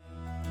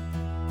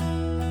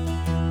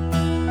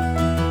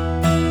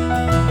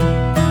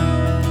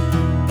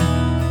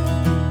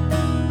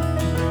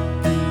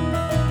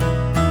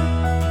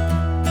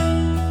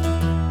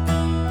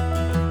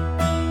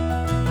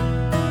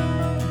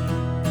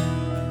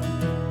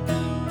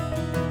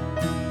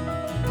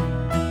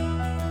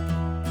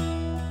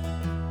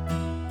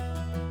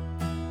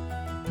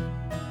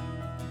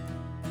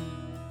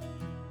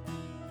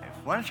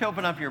Why don't you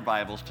open up your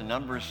Bibles to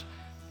Numbers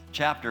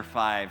chapter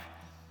 5.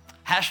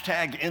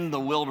 Hashtag in the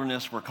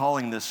wilderness. We're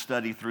calling this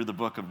study through the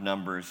book of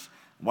Numbers.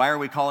 Why are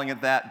we calling it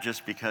that?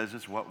 Just because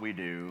it's what we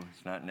do.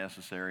 It's not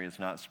necessary. It's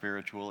not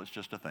spiritual. It's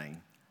just a thing.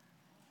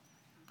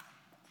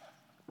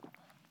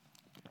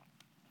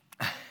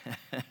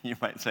 You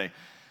might say,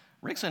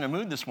 Rick's in a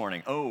mood this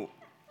morning. Oh,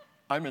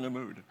 I'm in a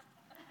mood.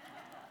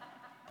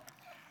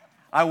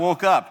 I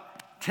woke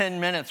up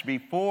 10 minutes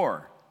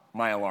before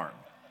my alarm.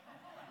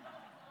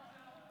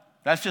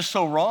 That's just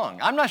so wrong.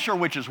 I'm not sure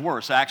which is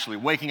worse, actually,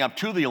 waking up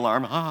to the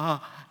alarm,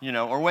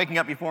 or waking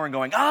up before and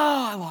going,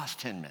 I lost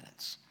 10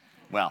 minutes.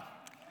 Well,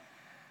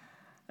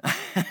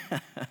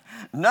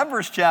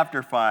 Numbers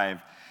chapter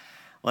 5,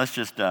 let's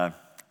just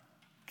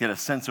get a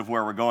sense of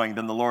where we're going.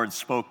 Then the Lord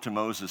spoke to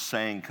Moses,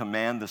 saying,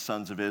 command the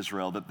sons of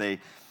Israel that they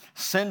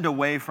send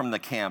away from the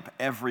camp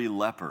every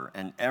leper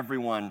and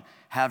everyone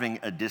having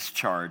a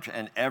discharge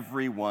and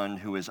everyone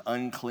who is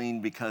unclean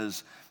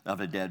because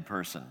of a dead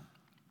person.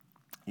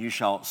 You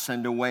shall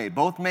send away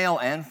both male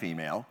and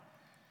female.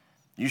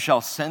 You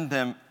shall send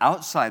them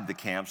outside the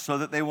camp so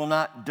that they will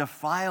not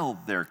defile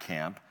their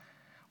camp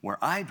where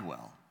I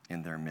dwell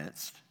in their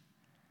midst.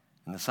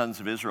 And the sons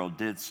of Israel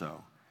did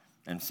so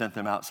and sent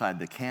them outside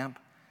the camp,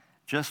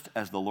 just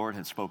as the Lord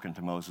had spoken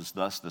to Moses.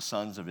 Thus the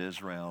sons of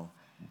Israel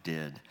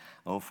did.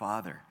 Oh,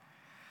 Father,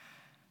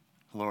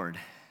 Lord,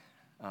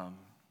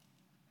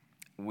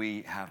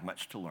 we have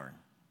much to learn.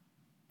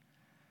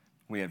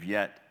 We have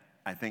yet,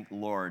 I think,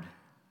 Lord,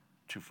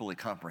 to fully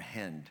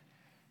comprehend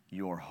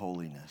your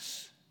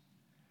holiness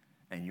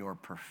and your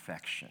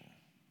perfection,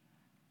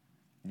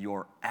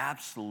 your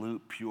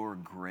absolute pure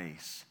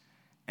grace,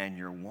 and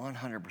your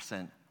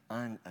 100%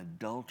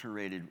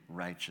 unadulterated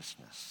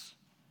righteousness.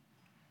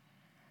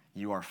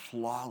 You are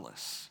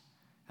flawless,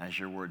 as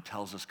your word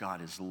tells us.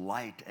 God is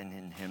light, and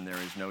in him there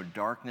is no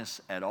darkness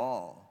at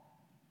all.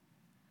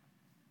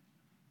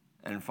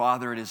 And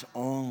Father, it is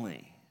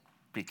only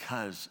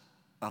because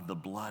of the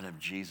blood of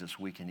Jesus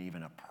we can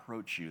even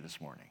approach you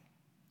this morning.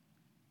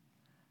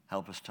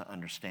 Help us to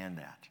understand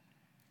that.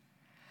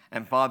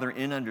 And Father,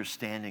 in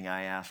understanding,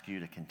 I ask you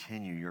to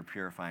continue your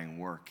purifying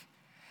work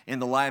in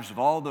the lives of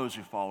all those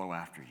who follow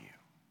after you,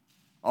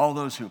 all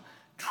those who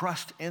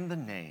trust in the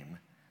name,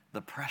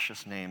 the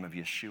precious name of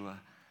Yeshua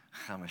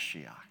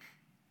HaMashiach,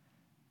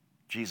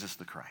 Jesus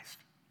the Christ.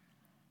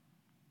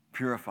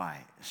 Purify,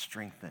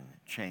 strengthen,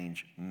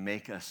 change,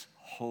 make us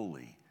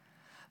holy,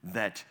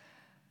 that,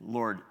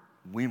 Lord,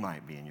 we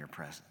might be in your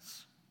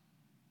presence.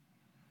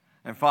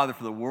 And Father,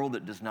 for the world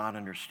that does not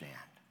understand,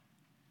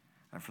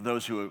 and for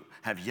those who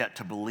have yet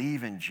to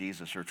believe in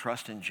Jesus or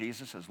trust in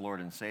Jesus as Lord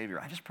and Savior,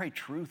 I just pray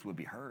truth would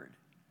be heard.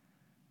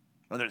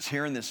 Whether it's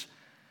here in this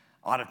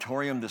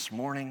auditorium this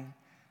morning,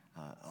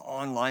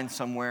 online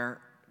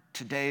somewhere,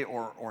 today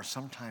or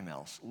sometime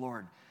else,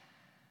 Lord,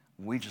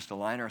 we just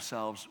align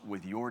ourselves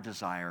with your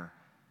desire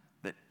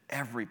that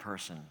every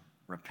person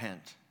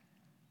repent,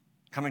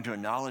 coming to a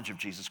knowledge of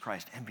Jesus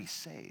Christ and be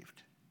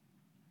saved,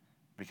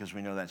 because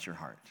we know that's your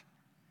heart.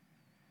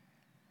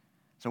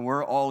 So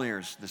we're all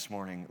ears this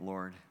morning,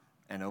 Lord,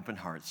 and open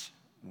hearts.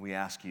 We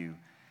ask you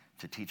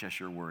to teach us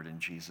your word in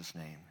Jesus'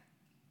 name.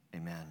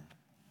 Amen.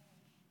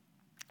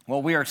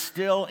 Well, we are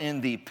still in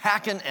the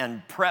packin'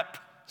 and prep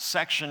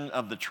section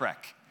of the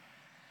trek.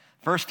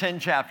 First 10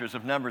 chapters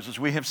of Numbers, as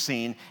we have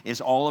seen, is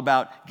all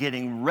about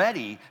getting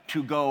ready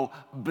to go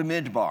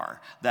b'midbar,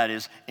 that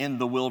is, in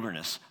the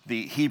wilderness,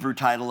 the Hebrew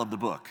title of the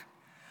book.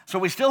 So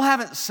we still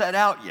haven't set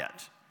out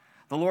yet.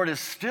 The Lord is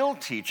still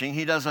teaching.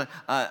 He does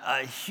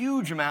a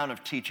huge amount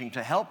of teaching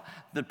to help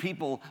the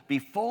people be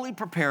fully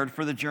prepared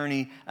for the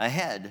journey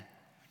ahead.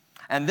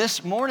 And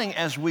this morning,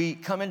 as we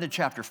come into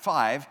chapter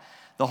 5,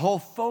 the whole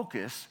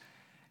focus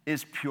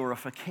is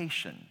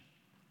purification.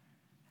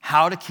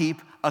 How to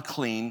keep a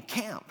clean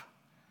camp.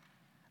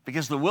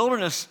 Because the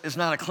wilderness is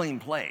not a clean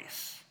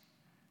place.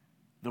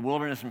 The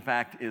wilderness, in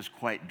fact, is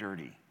quite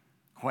dirty,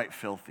 quite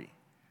filthy.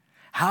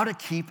 How to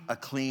keep a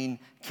clean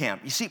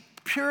camp. You see,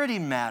 purity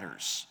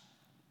matters.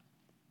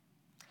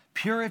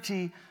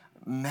 Purity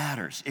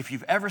matters. If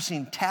you've ever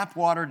seen tap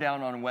water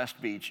down on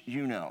West Beach,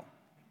 you know.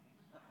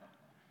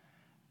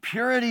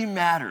 Purity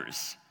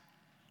matters.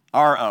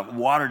 Our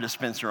water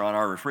dispenser on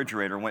our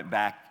refrigerator went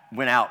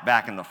out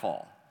back in the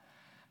fall.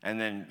 And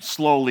then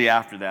slowly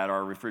after that,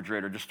 our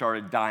refrigerator just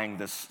started dying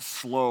this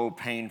slow,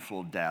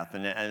 painful death.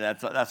 And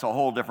that's a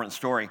whole different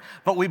story.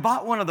 But we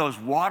bought one of those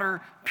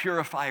water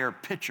purifier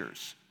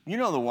pitchers. You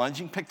know the ones.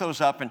 You can pick those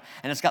up, and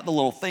it's got the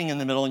little thing in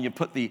the middle, and you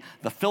put the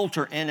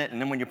filter in it.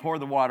 And then when you pour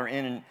the water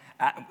in and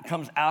it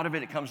comes out of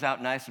it, it comes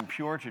out nice and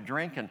pure to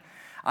drink. And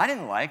I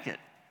didn't like it.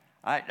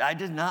 I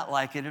did not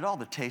like it at all.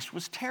 The taste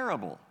was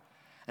terrible.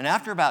 And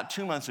after about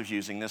 2 months of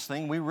using this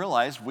thing, we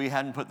realized we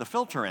hadn't put the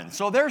filter in.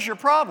 So there's your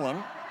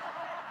problem.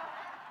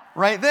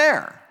 Right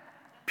there.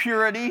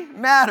 Purity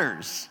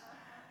matters.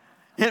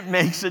 It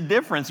makes a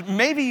difference.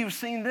 Maybe you've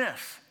seen this.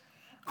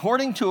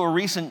 According to a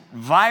recent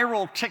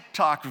viral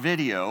TikTok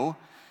video,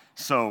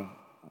 so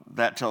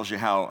that tells you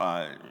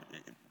how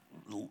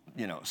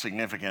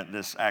significant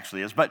this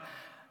actually is, but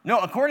No,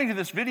 according to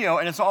this video,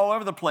 and it's all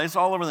over the place,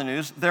 all over the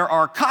news, there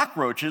are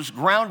cockroaches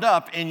ground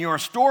up in your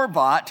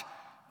store-bought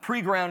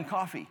pre-ground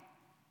coffee.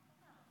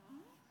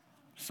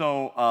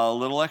 So a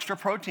little extra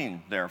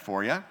protein there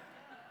for you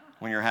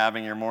when you're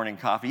having your morning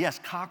coffee. Yes,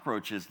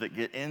 cockroaches that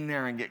get in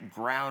there and get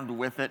ground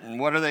with it, and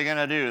what are they going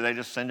to do? They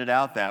just send it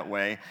out that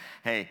way.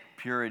 Hey,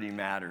 purity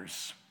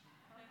matters.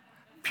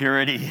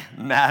 Purity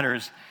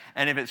matters.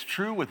 And if it's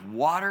true with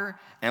water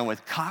and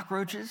with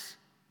cockroaches,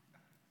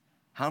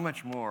 how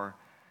much more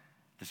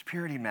does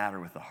purity matter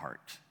with the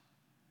heart?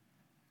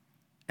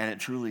 And it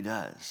truly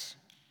does,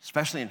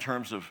 especially in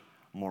terms of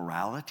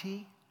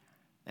morality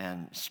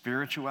and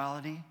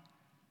spirituality,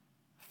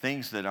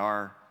 things that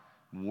our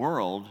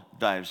world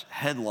dives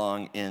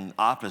headlong in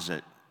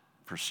opposite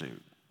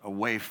pursuit,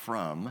 away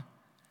from.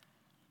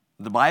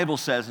 The Bible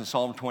says in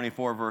Psalm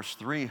 24, verse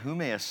 3, who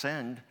may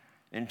ascend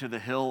into the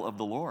hill of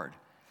the Lord?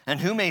 And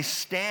who may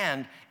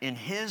stand in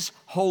his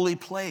holy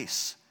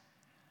place?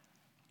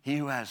 He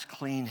who has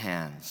clean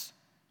hands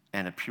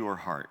and a pure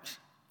heart,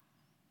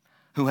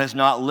 who has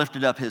not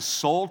lifted up his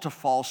soul to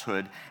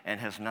falsehood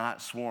and has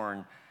not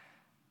sworn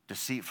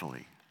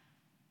deceitfully.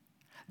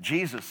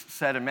 Jesus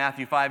said in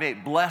Matthew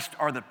 5:8, blessed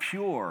are the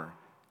pure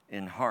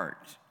in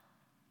heart,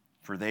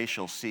 for they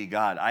shall see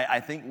God. I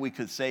think we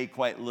could say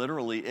quite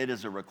literally, it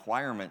is a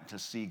requirement to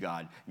see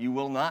God. You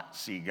will not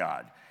see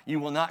God. You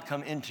will not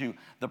come into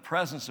the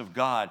presence of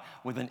God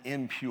with an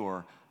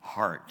impure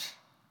heart.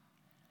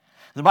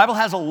 The Bible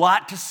has a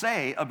lot to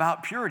say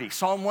about purity.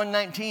 Psalm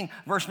 119,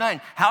 verse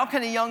 9, how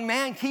can a young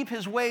man keep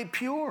his way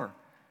pure?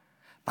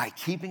 By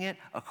keeping it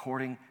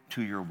according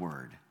to your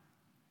word.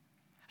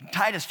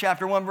 Titus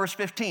chapter 1, verse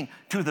 15,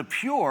 to the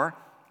pure,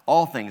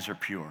 all things are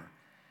pure.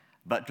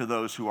 But to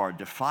those who are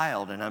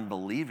defiled and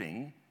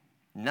unbelieving,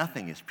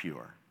 nothing is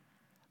pure.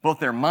 Both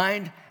their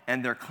mind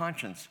and their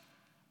conscience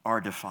are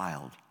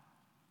defiled.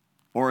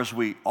 Or as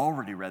we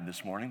already read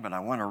this morning, but I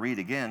want to read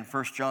again,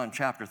 1 John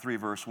chapter 3,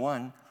 verse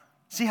 1.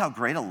 See how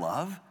great a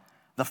love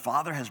the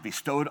Father has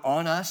bestowed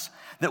on us,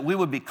 that we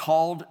would be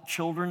called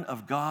children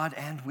of God,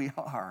 and we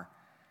are.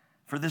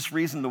 For this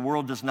reason, the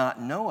world does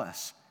not know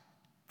us,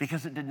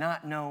 because it did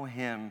not know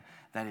him,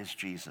 that is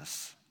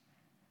Jesus.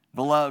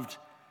 Beloved,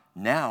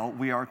 now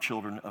we are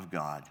children of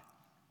God,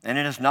 and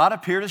it has not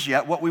appeared as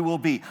yet what we will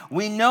be.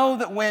 We know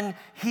that when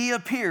he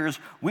appears,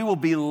 we will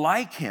be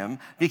like him,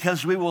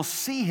 because we will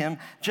see him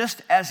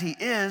just as he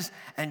is.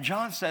 And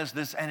John says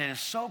this, and it is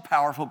so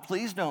powerful,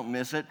 please don't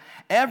miss it.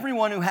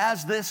 Everyone who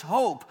has this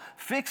hope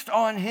fixed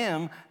on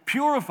him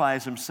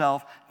purifies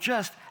himself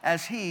just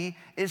as he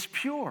is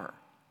pure.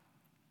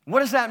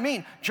 What does that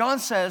mean? John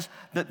says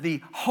that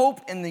the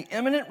hope in the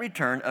imminent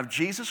return of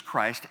Jesus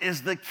Christ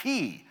is the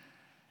key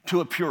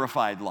to a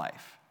purified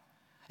life.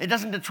 It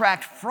doesn't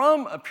detract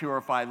from a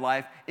purified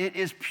life. It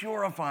is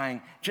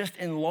purifying just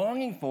in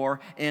longing for,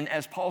 in,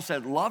 as Paul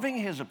said, loving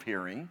his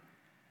appearing,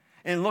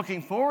 and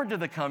looking forward to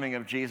the coming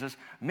of Jesus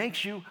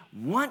makes you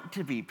want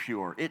to be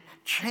pure. It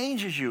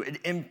changes you. It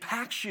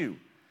impacts you.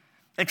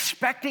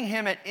 Expecting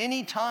him at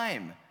any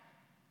time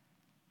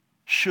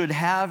should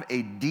have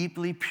a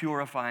deeply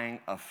purifying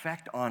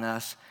effect on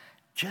us,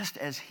 just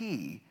as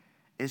he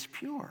is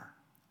pure.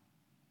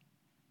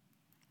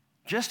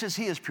 Just as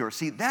he is pure.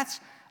 See,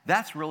 that's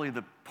really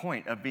the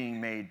point of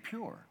being made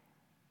pure.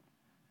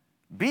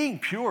 Being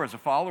pure as a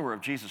follower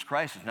of Jesus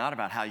Christ is not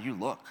about how you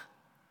look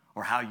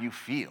or how you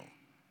feel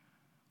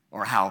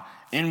or how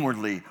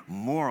inwardly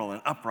moral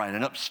and upright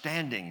and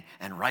upstanding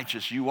and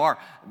righteous you are.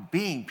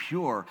 Being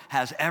pure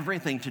has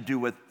everything to do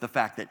with the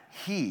fact that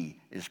he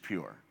is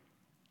pure.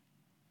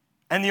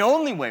 And the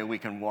only way we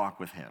can walk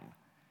with him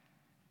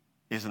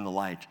is in the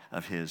light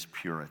of his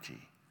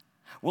purity.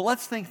 Well,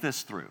 let's think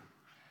this through.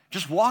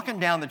 Just walking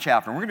down the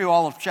chapter. We're going to do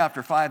all of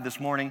chapter 5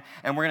 this morning,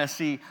 and we're going to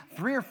see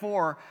 3 or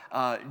 4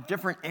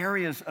 different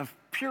areas of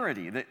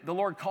purity that the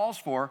Lord calls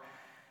for.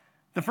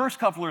 The first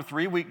couple or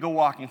 3, we go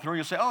walking through.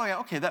 You'll say, oh, yeah,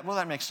 okay,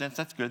 that makes sense.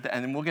 That's good.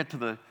 And then we'll get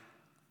to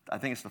I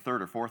think it's the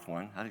 3rd or 4th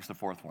one. I think it's the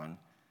 4th one.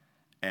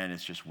 And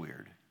it's just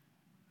weird.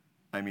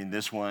 I mean,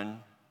 this one,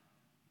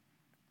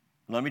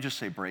 let me just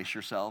say brace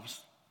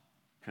yourselves,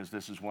 because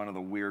this is one of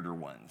the weirder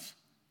ones,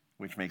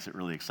 which makes it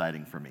really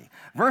exciting for me.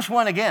 Verse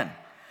 1 again.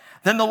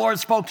 Then the Lord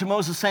spoke to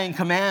Moses, saying,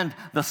 command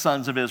the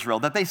sons of Israel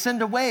that they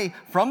send away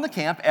from the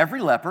camp every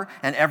leper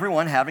and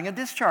everyone having a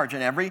discharge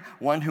and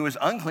everyone who is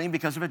unclean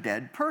because of a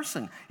dead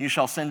person. You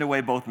shall send away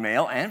both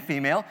male and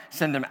female.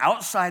 Send them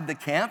outside the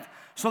camp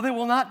so they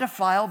will not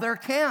defile their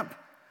camp,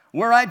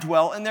 where I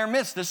dwell in their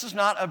midst. This is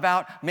not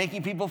about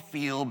making people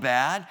feel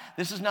bad.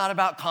 This is not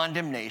about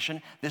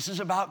condemnation. This is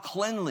about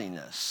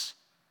cleanliness.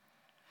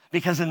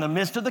 Because in the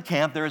midst of the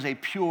camp, there is a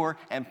pure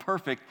and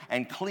perfect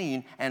and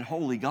clean and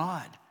holy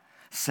God.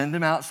 Send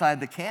them outside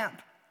the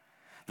camp.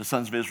 The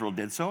sons of Israel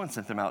did so and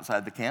sent them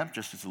outside the camp,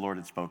 just as the Lord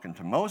had spoken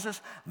to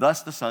Moses.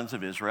 Thus the sons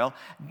of Israel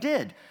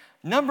did.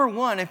 Number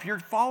 1, if you're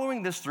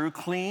following this through,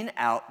 clean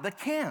out the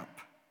camp.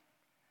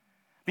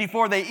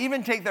 Before they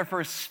even take their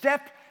first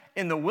step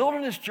in the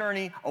wilderness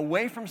journey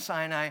away from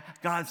Sinai,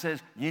 God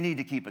says, you need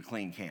to keep a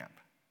clean camp.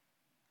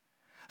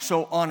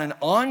 So on an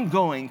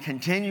ongoing,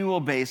 continual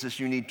basis,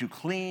 you need to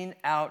clean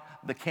out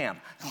the camp.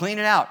 Clean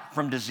it out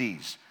from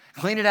disease.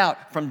 Clean it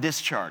out from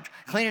discharge.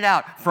 Clean it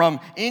out from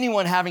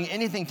anyone having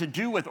anything to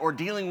do with or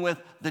dealing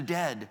with the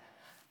dead.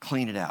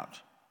 Clean it out.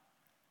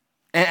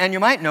 And you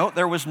might note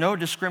there was no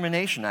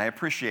discrimination. I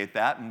appreciate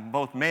that.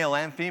 Both male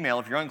and female,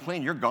 if you're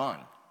unclean, you're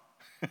gone.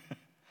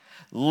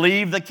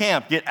 Leave the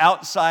camp. Get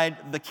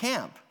outside the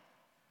camp.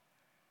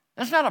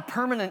 That's not a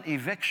permanent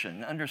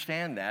eviction.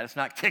 Understand that. It's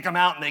not kick them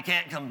out and they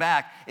can't come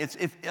back. It's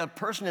if a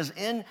person is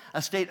in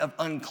a state of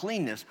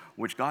uncleanness,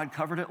 which God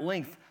covered at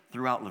length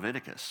throughout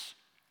Leviticus.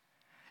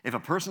 If a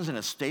person's in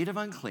a state of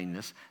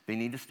uncleanness, they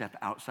need to step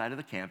outside of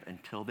the camp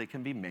until they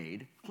can be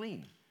made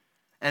clean.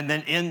 And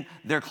then in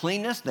their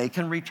cleanness, they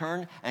can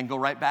return and go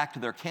right back to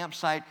their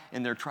campsite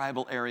in their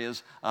tribal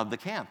areas of the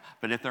camp.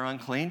 But if they're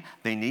unclean,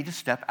 they need to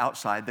step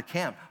outside the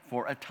camp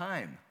for a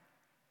time.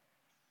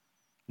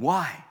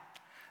 Why?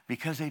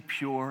 Because a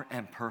pure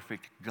and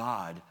perfect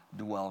God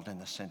dwelled in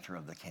the center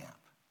of the camp.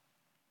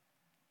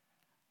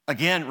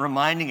 Again,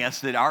 reminding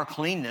us that our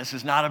cleanness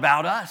is not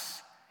about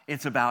us.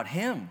 It's about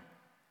Him.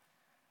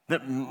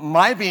 That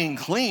my being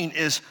clean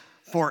is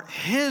for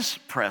His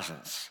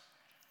presence.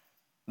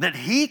 That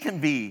He can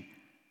be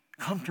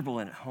comfortable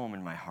and at home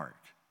in my heart.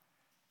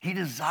 He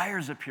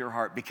desires a pure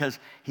heart because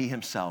He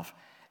Himself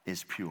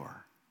is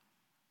pure.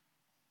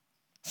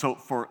 So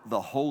for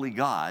the holy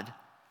God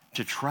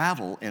to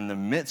travel in the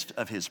midst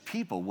of His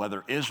people,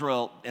 whether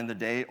Israel in the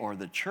day or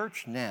the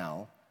church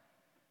now,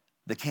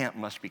 the camp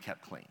must be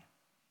kept clean.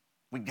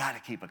 We've got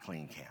to keep a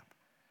clean camp.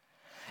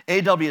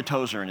 A.W.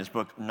 Tozer, in his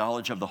book,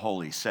 Knowledge of the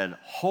Holy, said,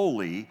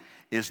 "Holy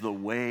is the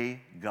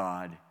way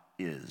God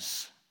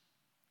is."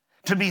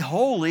 To be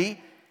holy,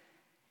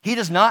 He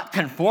does not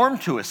conform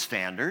to a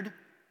standard.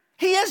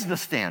 He is the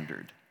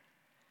standard.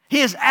 He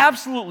is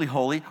absolutely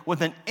holy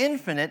with an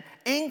infinite,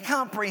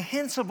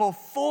 incomprehensible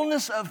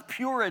fullness of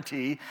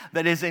purity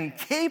that is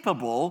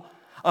incapable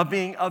of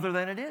being other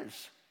than it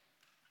is.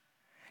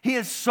 He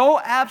is so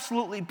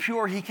absolutely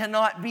pure, He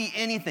cannot be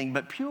anything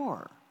but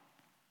pure,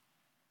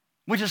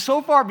 which is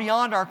so far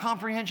beyond our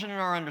comprehension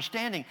and our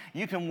understanding.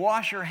 You can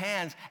wash your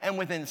hands and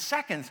within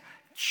seconds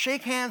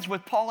shake hands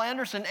with Paul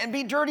Anderson and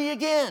be dirty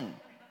again.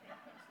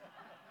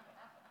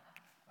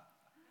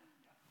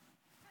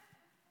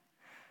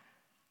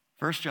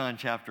 1 John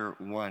chapter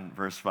 1,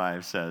 verse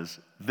 5 says,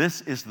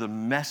 "This is the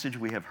message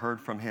we have heard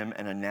from Him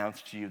and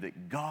announced to you,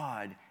 that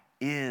God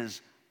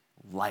is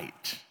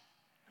light.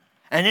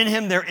 And in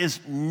Him there is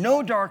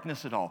no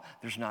darkness at all."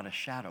 There's not a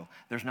shadow.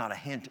 There's not a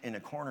hint in a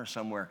corner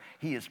somewhere.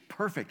 He is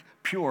perfect,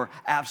 pure,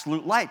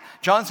 absolute light.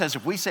 John says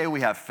if we say we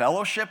have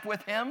fellowship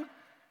with Him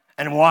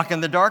and walk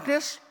in the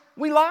darkness,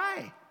 we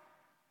lie.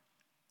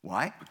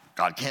 Why?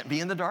 God can't be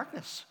in the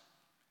darkness.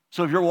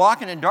 So if you're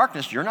walking in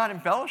darkness, you're not in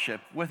fellowship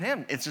with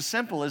Him. It's as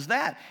simple as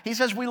that. He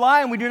says we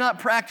lie and we do not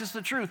practice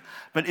the truth.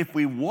 But if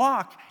we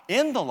walk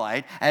in the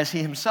light as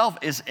He Himself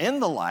is in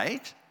the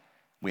light,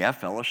 we have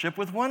fellowship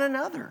with one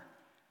another.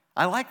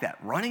 I like that,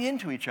 running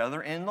into each other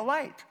in the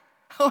light.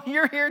 Oh,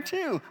 you're here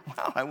too.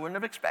 Wow, I wouldn't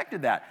have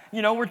expected that.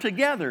 You know, we're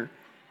together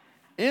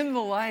in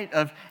the light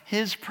of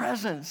His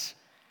presence.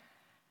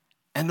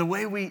 And the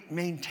way we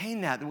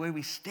maintain that, the way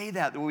we stay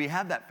that, the way we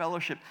have that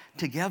fellowship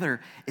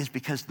together is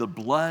because the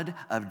blood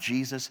of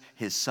Jesus,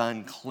 His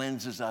Son,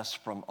 cleanses us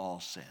from all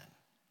sin.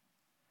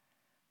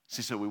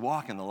 See, so we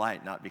walk in the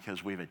light not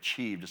because we've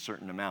achieved a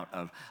certain amount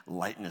of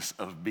lightness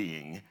of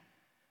being.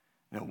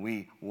 No,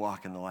 we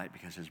walk in the light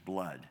because His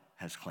blood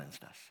has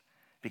cleansed us.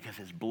 Because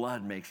His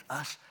blood makes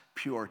us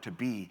pure to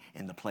be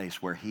in the place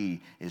where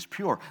He is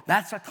pure.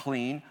 That's a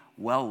clean,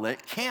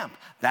 well-lit camp.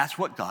 That's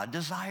what God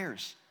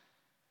desires.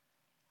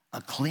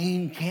 A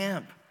clean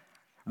camp,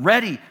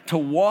 ready to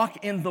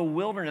walk in the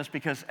wilderness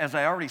because, as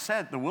I already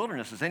said, the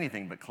wilderness is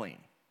anything but clean.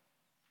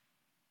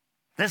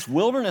 This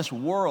wilderness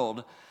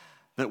world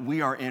that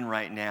we are in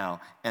right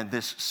now and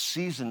this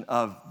season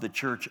of the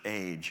church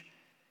age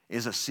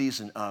is a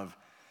season of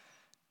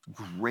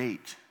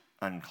great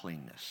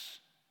uncleanness,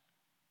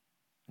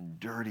 and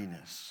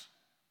dirtiness,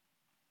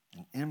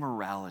 and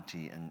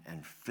immorality,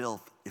 and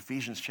filth.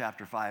 Ephesians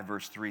chapter 5,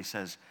 verse 3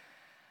 says,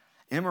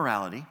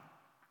 "Immorality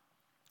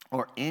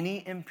or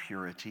any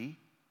impurity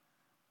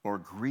or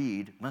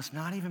greed must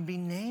not even be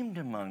named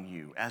among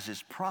you, as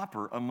is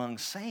proper among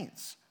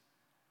saints."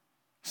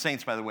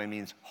 Saints, by the way,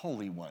 means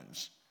holy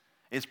ones.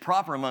 It's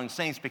proper among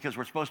saints because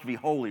we're supposed to be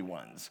holy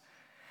ones.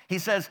 He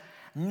says,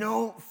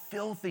 "No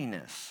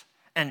filthiness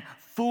and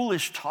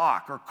foolish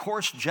talk or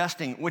coarse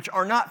jesting, which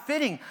are not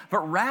fitting, but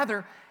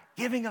rather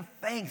giving of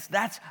thanks."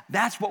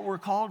 That's what we're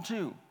called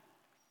to.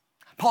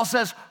 Paul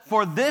says,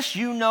 "For this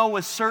you know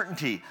with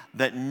certainty,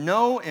 that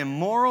no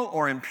immoral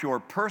or impure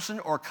person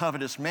or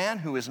covetous man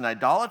who is an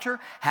idolater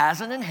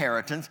has an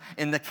inheritance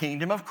in the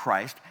kingdom of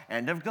Christ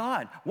and of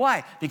God."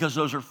 Why? Because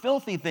those are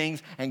filthy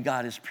things and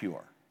God is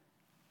pure.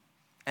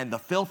 And the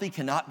filthy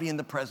cannot be in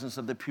the presence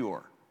of the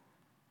pure.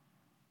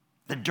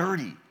 The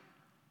dirty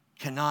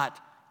cannot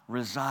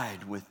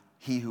reside with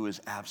He who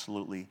is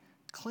absolutely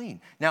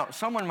clean. Now,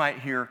 someone might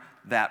hear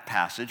that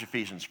passage,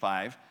 Ephesians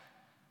 5,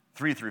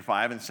 3 through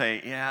 5 and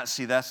say, yeah,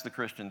 see, that's the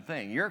Christian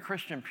thing. Your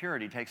Christian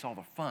purity takes all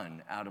the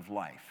fun out of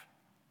life.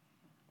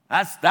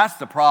 That's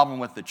the problem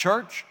with the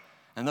church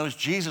and those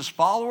Jesus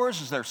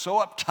followers, is they're so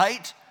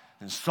uptight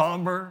and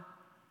somber.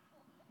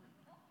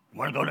 You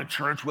want to go to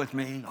church with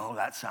me? Oh,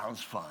 that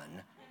sounds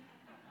fun.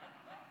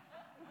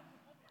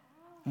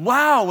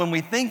 Wow, when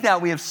we think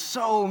that, we have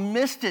so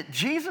missed it.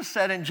 Jesus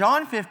said in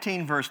John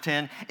 15, verse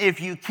 10, if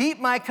you keep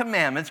my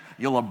commandments,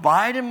 you'll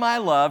abide in my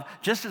love,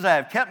 just as I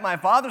have kept my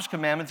Father's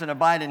commandments and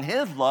abide in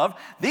his love.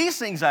 These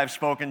things I've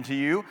spoken to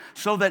you,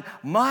 so that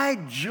my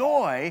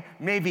joy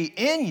may be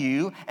in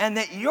you and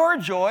that your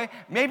joy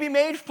may be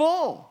made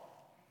full.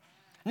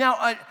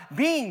 Now,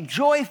 being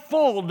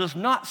joyful does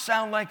not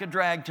sound like a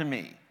drag to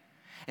me.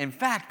 In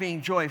fact,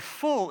 being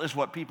joyful is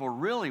what people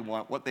really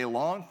want, what they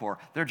long for.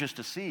 They're just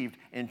deceived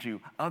into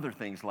other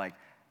things like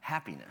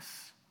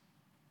happiness,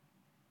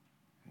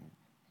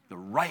 the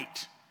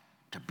right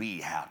to be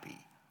happy,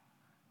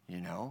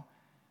 you know?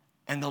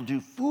 And they'll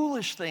do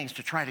foolish things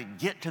to try to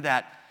get to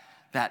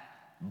that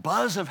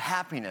buzz of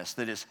happiness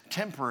that is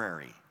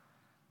temporary,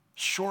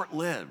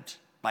 short-lived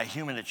by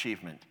human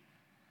achievement.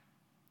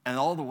 And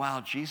all the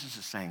while, Jesus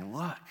is saying,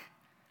 look,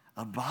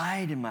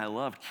 abide in my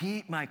love,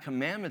 keep my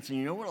commandments, and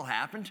you know what will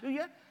happen to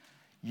you?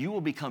 You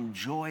will become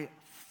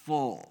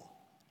joyful.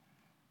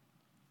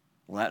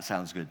 Well, that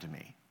sounds good to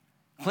me.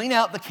 Clean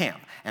out the camp,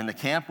 and the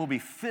camp will be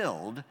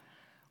filled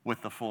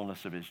with the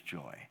fullness of his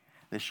joy.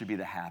 This should be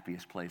the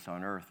happiest place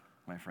on earth,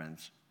 my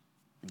friends.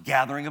 The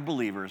gathering of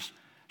believers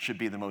should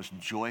be the most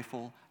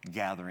joyful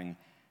gathering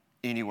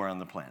anywhere on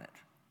the planet.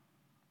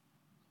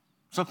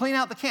 So clean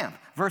out the camp.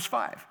 Verse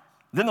 5.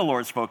 Then the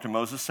Lord spoke to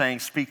Moses, saying,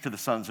 speak to the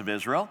sons of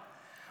Israel.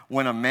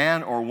 When a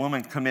man or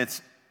woman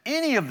commits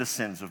any of the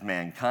sins of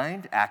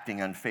mankind, acting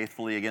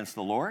unfaithfully against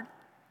the Lord,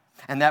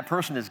 and that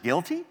person is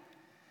guilty,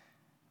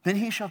 then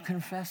he shall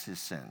confess his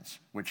sins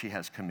which he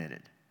has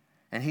committed,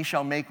 and he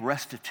shall make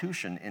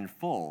restitution in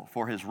full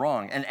for his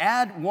wrong, and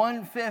add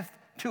 1/5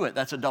 to it,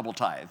 that's a double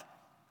tithe,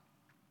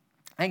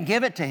 and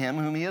give it to him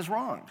whom he has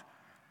wronged.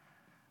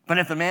 But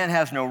if the man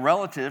has no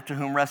relative to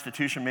whom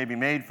restitution may be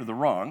made for the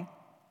wrong,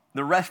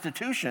 the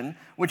restitution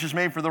which is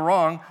made for the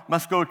wrong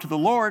must go to the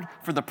Lord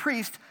for the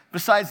priest,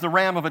 besides the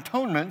ram of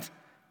atonement,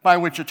 by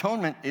which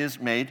atonement is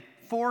made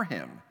for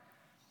him.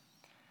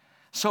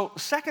 So,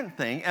 second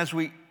thing, as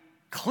we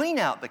clean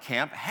out the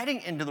camp,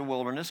 heading into the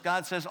wilderness,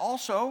 God says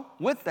also,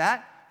 with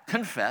that,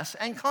 confess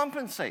and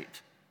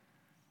compensate.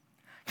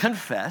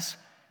 Confess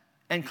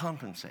and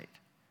compensate.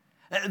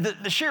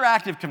 The sheer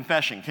act of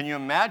confession, can you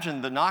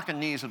imagine the knock and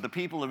knees of the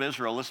people of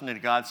Israel listening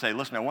to God say,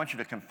 listen, I want you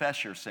to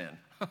confess your sin.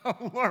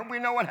 Lord, we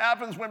know what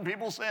happens when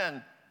people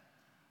sin.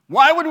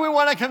 Why would we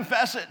want to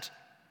confess it?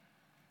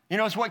 You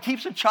know, it's what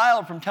keeps a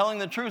child from telling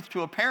the truth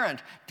to a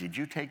parent. Did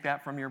you take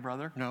that from your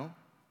brother? No.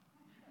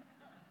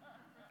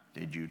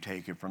 Did you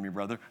take it from your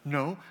brother?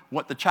 No.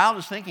 What the child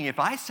is thinking, if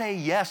I say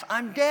yes,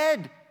 I'm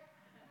dead.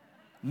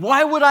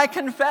 Why would I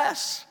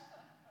confess?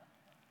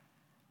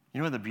 You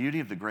know what the beauty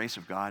of the grace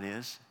of God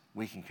is?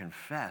 We can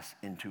confess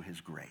into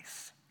his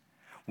grace.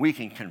 We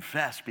can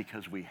confess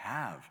because we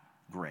have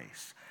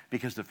grace,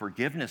 because the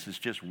forgiveness is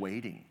just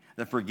waiting.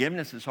 The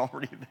forgiveness is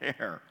already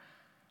there.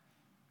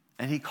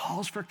 And he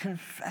calls for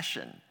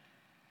confession.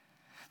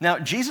 Now,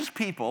 Jesus'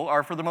 people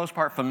are, for the most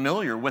part,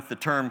 familiar with the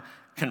term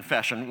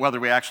confession. Whether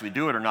we actually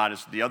do it or not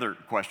is the other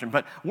question,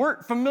 but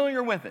we're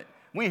familiar with it.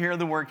 We hear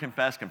the word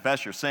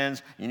confess your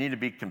sins. You need to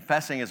be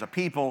confessing as a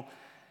people.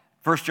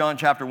 1 John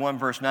chapter 1,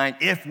 verse 9,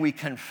 if we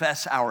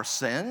confess our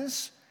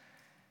sins,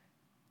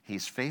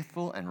 he's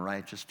faithful and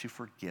righteous to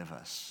forgive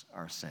us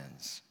our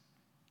sins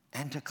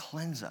and to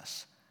cleanse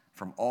us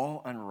from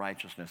all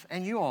unrighteousness.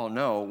 And you all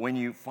know when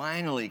you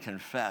finally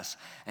confess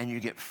and you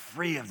get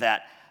free of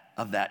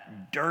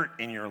that dirt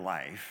in your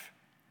life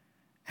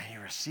and you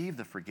receive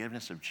the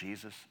forgiveness of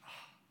Jesus,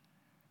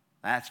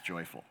 that's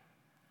joyful.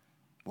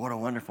 What a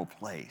wonderful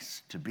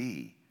place to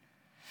be.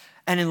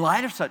 And in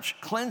light of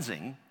such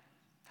cleansing,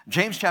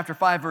 James chapter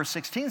 5, verse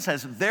 16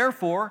 says,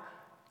 therefore,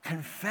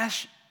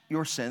 confess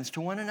your sins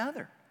to one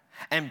another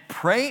and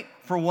pray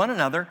for one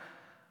another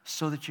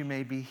so that you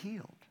may be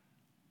healed.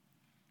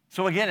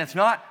 So again, it's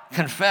not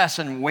confess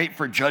and wait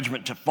for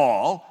judgment to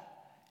fall.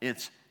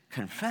 It's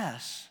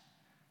confess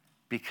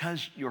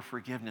because your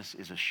forgiveness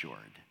is assured.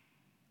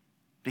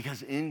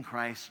 Because in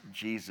Christ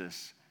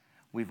Jesus,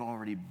 we've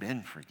already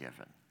been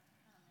forgiven.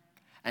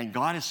 And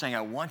God is saying,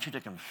 I want you to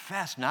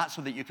confess, not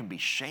so that you can be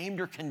shamed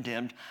or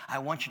condemned. I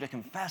want you to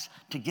confess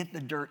to get the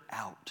dirt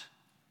out,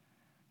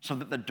 so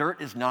that the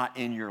dirt is not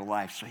in your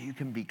life, so you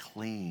can be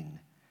clean.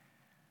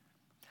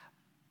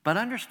 But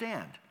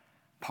understand,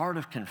 part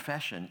of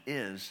confession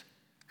is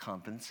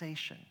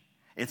compensation.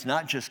 It's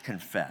not just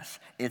confess.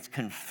 It's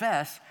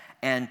confess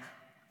and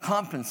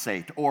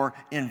compensate. Or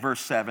in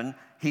verse 7,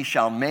 he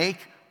shall make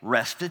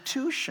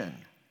restitution.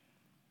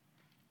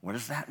 What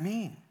does that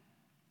mean?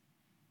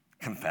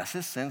 Confess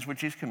his sins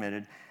which he's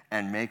committed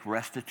and make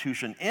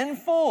restitution in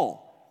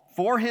full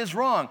for his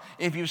wrong.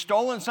 If you've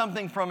stolen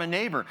something from a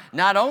neighbor,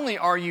 not only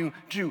are you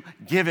to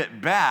give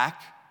it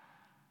back,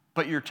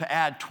 but you're to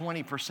add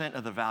 20%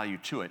 of the value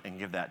to it and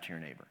give that to your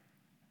neighbor.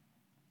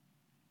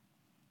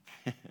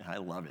 I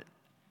love it.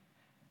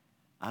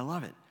 I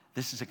love it.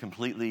 This is a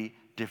completely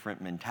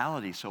different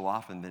mentality so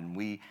often than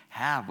we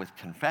have with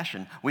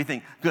confession. We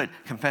think, good,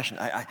 confession,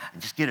 I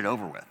just get it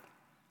over with.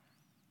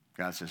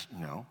 God says,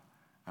 no,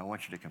 I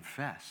want you to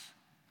confess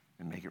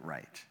and make it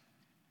right.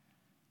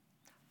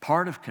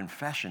 Part of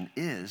confession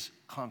is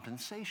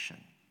compensation.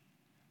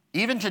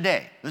 Even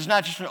today, this is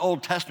not just an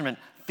Old Testament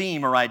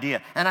theme or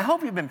idea. And I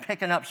hope you've been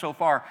picking up so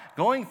far,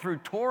 going through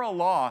Torah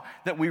law,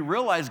 that we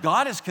realize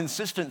God is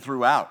consistent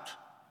throughout.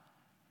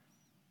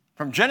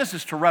 From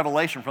Genesis to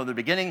Revelation, from the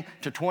beginning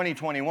to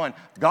 2021,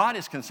 God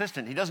is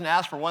consistent. He doesn't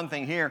ask for one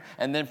thing here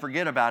and then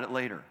forget about it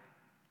later.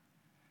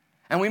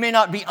 And we may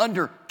not be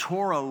under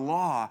Torah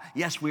law.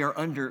 Yes, we are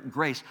under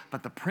grace.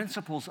 But the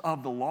principles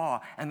of the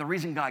law, and the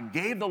reason God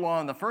gave the law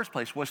in the first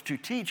place, was to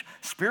teach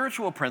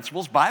spiritual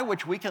principles by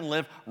which we can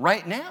live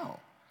right now.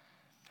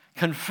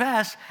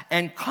 Confess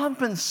and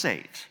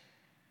compensate.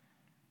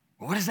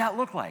 What does that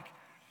look like?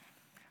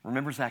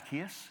 Remember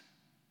Zacchaeus?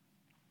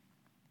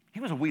 He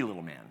was a wee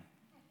little man.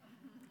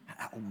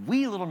 A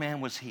wee little man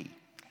was he.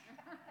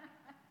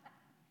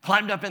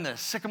 Climbed up in the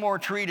sycamore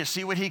tree to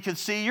see what he could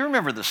see. You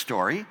remember the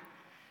story.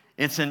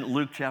 It's in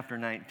Luke chapter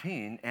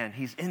 19, and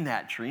he's in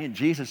that tree, and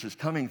Jesus is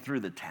coming through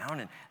the town,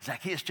 and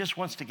Zacchaeus just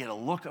wants to get a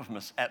look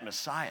at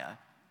Messiah.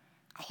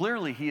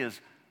 Clearly, he is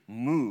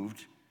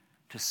moved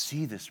to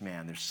see this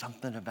man. There's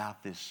something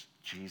about this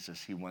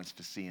Jesus he wants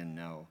to see and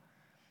know.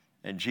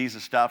 And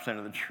Jesus stops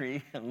under the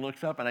tree and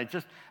looks up,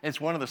 and it's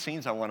one of the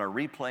scenes I want to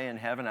replay in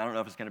heaven. I don't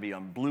know if it's going to be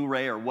on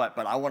Blu-ray or what,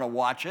 but I want to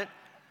watch it.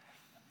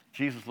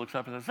 Jesus looks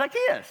up and says,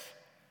 Zacchaeus,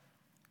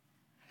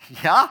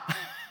 yeah?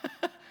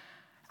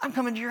 I'm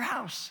coming to your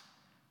house.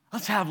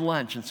 Let's have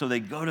lunch. And so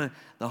they go to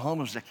the home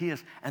of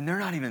Zacchaeus, and they're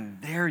not even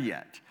there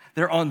yet.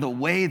 They're on the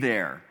way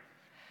there.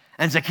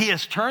 And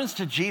Zacchaeus turns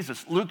to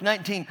Jesus. Luke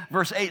 19,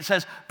 verse 8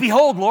 says,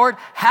 Behold, Lord,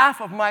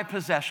 half of my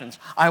possessions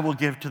I will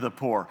give to the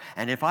poor.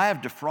 And if I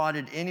have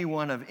defrauded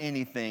anyone of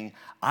anything,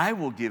 I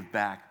will give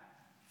back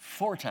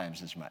 4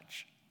 times as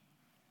much.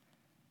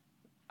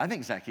 I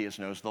think Zacchaeus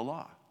knows the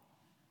law.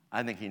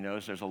 I think he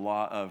knows there's a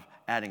law of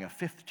adding a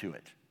fifth to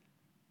it.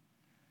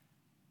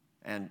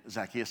 And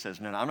Zacchaeus says,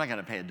 no, I'm not going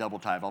to pay a double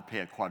tithe. I'll pay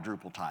a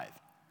quadruple tithe.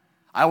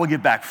 I will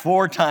give back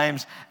 4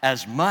 times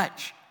as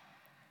much.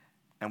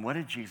 And what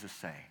did Jesus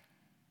say?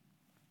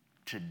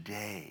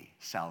 Today,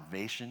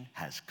 salvation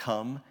has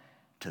come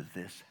to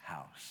this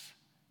house.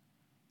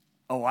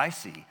 Oh, I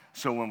see.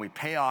 So when we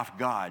pay off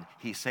God,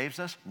 he saves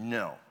us?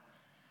 No.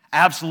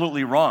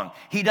 Absolutely wrong.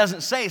 He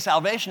doesn't say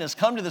salvation has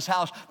come to this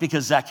house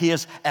because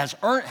Zacchaeus has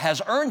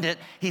earned it.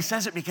 He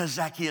says it because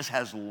Zacchaeus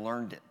has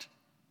learned it.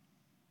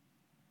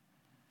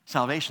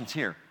 Salvation's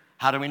here.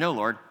 How do we know,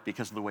 Lord?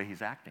 Because of the way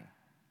he's acting.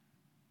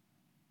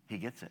 He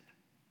gets it.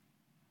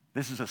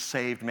 This is a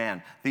saved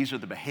man. These are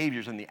the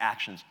behaviors and the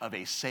actions of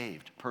a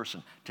saved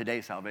person.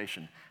 Today,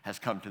 salvation has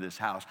come to this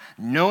house.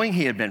 Knowing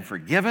he had been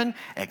forgiven,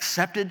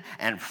 accepted,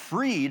 and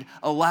freed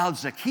allowed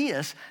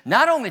Zacchaeus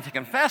not only to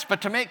confess,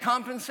 but to make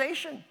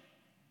compensation.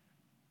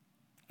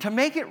 To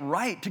make it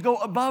right, to go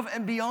above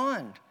and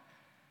beyond.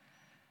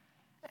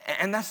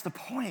 And that's the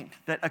point,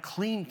 that a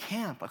clean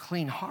camp, a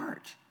clean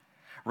heart,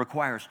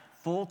 requires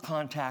full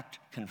contact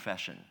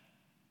confession.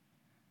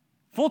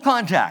 Full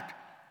contact.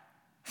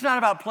 It's not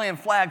about playing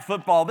flag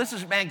football. This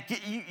is, man,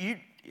 you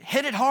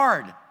hit it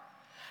hard.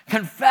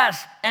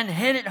 Confess and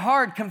hit it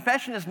hard.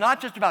 Confession is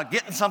not just about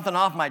getting something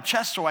off my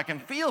chest so I can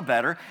feel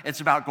better.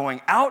 It's about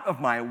going out of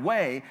my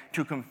way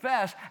to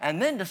confess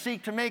and then to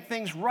seek to make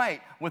things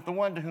right with the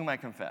one to whom I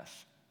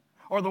confess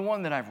or the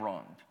one that I've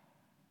wronged.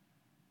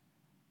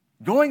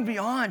 Going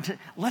beyond to,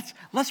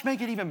 let's make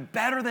it even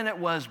better than it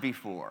was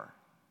before.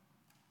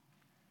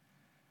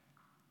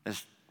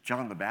 As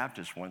John the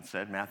Baptist once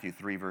said, Matthew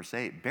 3, verse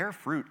 8, bear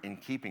fruit in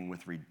keeping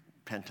with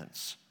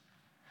repentance.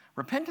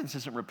 Repentance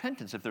isn't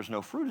repentance if there's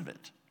no fruit of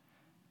it.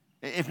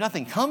 If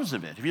nothing comes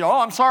of it. If you go,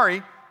 I'm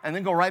sorry, and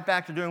then go right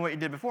back to doing what you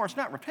did before, it's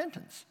not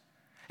repentance.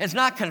 It's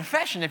not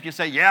confession if you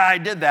say, yeah, I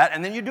did that,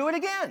 and then you do it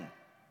again.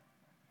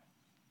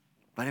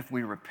 But if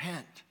we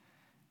repent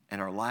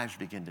and our lives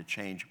begin to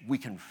change, we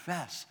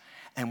confess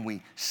and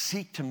we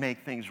seek to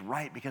make things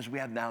right because we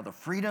have now the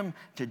freedom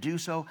to do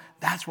so.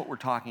 That's what we're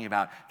talking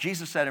about.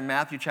 Jesus said in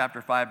Matthew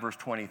chapter 5, verse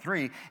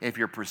 23, if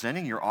you're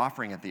presenting your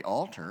offering at the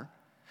altar,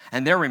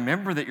 and there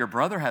remember that your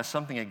brother has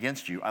something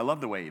against you. I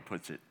love the way he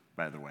puts it,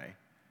 by the way.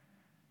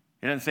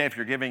 He doesn't say if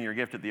you're giving your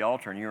gift at the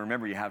altar and you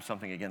remember you have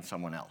something against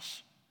someone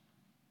else.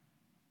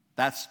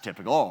 That's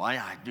typical. Oh,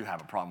 I do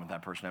have a problem with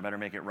that person. I better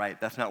make it right.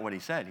 That's not what he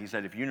said. He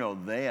said if you know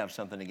they have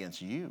something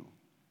against you,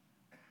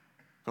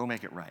 go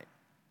make it right.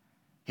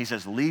 He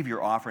says, leave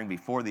your offering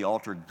before the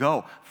altar.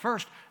 Go.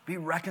 First, be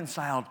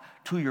reconciled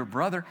to your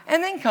brother,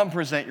 and then come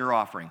present your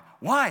offering.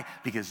 Why?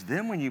 Because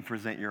then when you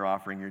present your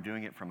offering, you're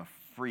doing it from a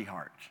free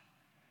heart.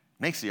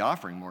 Makes the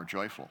offering more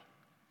joyful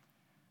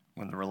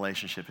when the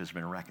relationship has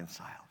been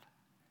reconciled.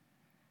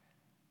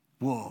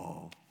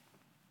 Whoa.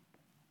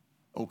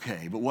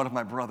 Okay, but what if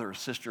my brother or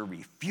sister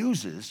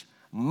refuses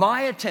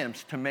my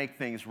attempts to make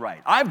things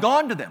right. I've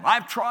gone to them,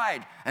 I've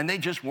tried, and they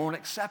just won't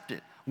accept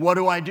it. What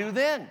do I do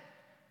then?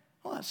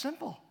 Well, that's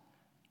simple.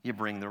 You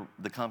bring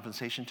the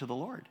compensation to the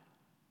Lord.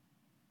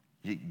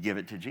 You give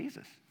it to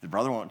Jesus. The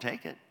brother won't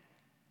take it.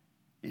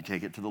 You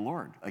take it to the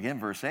Lord. Again,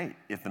 verse 8,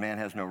 if the man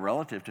has no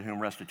relative to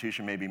whom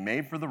restitution may be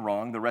made for the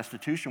wrong, the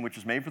restitution which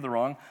is made for the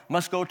wrong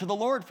must go to the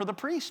Lord for the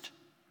priest.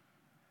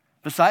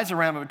 Besides the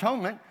ram of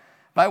atonement,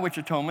 by which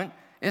atonement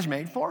is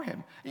made for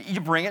him. You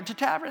bring it to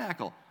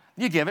tabernacle.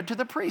 You give it to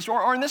the priest,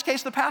 or in this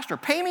case, the pastor.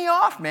 Pay me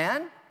off,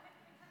 man.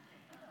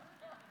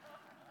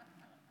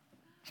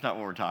 It's not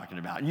what we're talking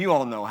about. You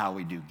all know how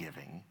we do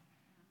giving.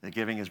 The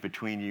giving is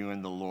between you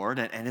and the Lord,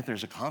 and if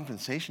there's a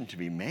compensation to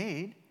be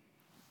made,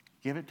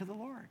 give it to the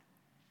Lord.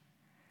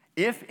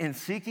 If in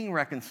seeking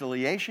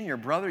reconciliation your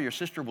brother or your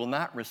sister will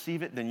not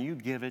receive it, then you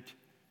give it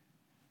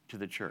to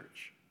the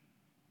church.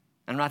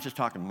 And I'm not just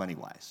talking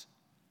money-wise.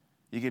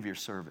 You give your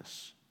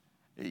service.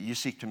 You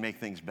seek to make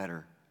things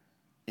better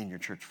in your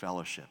church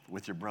fellowship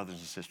with your brothers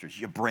and sisters.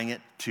 You bring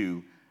it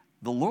to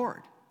the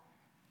Lord.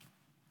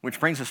 Which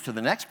brings us to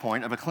the next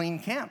point of a clean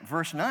camp.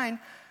 Verse 9,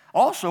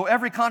 also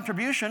every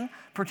contribution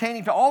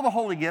pertaining to all the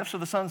holy gifts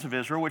of the sons of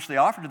Israel, which they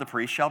offer to the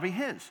priest, shall be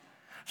his.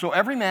 So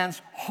every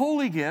man's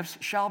holy gifts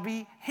shall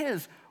be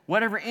his.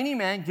 Whatever any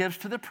man gives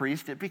to the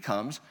priest, it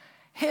becomes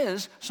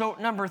his. So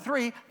number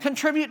 3,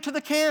 contribute to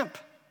the camp.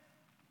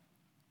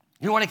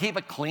 You want to keep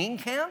a clean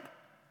camp?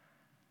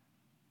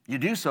 You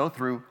do so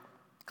through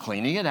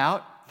cleaning it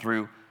out,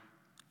 through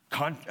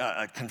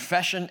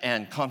confession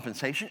and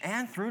compensation,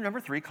 and through number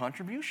 3,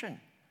 contribution.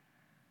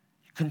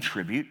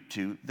 Contribute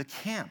to the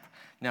camp.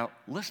 Now,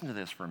 listen to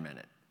this for a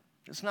minute.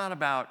 It's not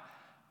about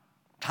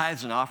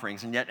tithes and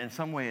offerings, and yet in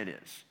some way it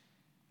is.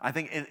 I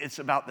think it's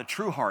about the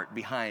true heart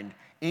behind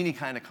any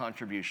kind of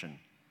contribution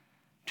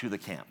to the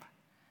camp.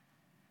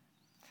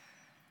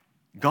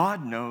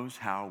 God knows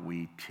how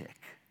we tick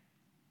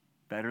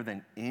better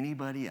than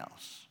anybody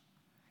else.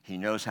 He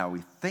knows how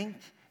we think,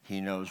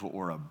 he knows what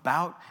we're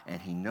about,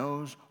 and he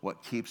knows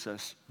what keeps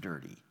us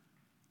dirty.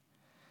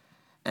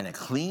 And a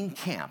clean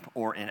camp,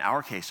 or in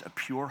our case, a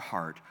pure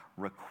heart,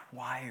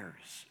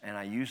 requires, and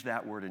I use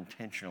that word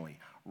intentionally,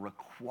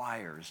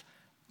 requires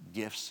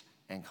gifts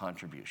and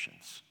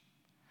contributions.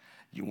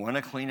 You want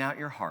to clean out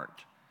your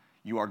heart.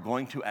 You are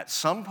going to, at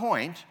some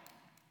point,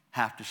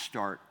 have to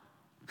start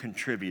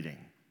contributing.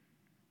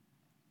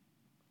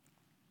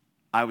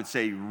 I would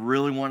say you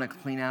really want to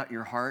clean out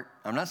your heart.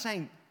 I'm not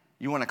saying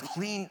you want a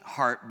clean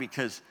heart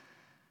because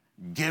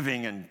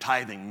giving and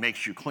tithing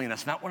makes you clean.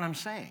 That's not what I'm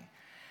saying.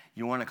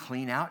 You want to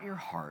clean out your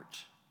heart.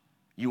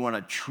 You want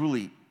a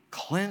truly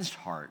cleansed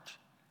heart.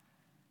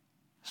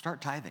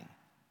 Start tithing.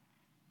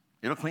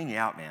 It'll clean you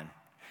out, man.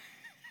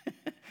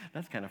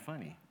 That's kind of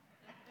funny.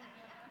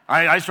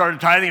 I started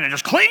tithing and it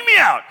just cleaned me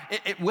out.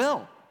 It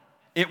will.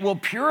 It will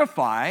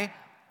purify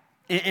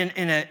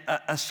in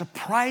a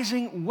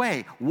surprising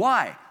way.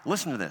 Why?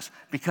 Listen to this.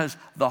 Because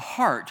the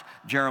heart,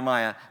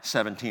 Jeremiah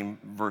 17,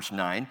 verse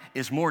 9,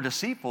 is more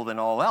deceitful than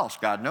all else.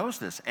 God knows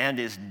this. And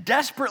is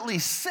desperately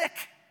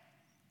sick.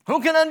 Who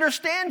can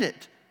understand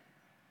it?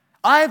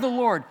 I, the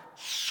Lord,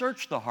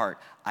 search the heart.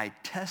 I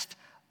test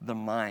the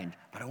mind.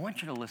 But I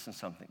want you to listen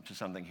to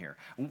something here.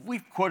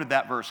 We've quoted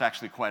that verse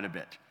actually quite a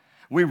bit.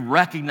 We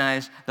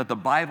recognize that the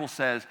Bible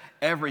says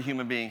every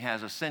human being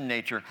has a sin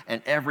nature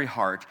and every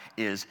heart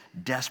is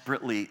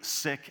desperately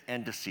sick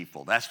and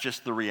deceitful. That's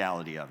just the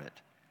reality of it.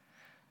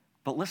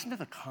 But listen to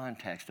the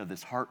context of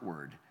this heart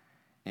word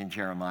in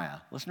Jeremiah.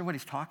 Listen to what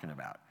he's talking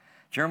about.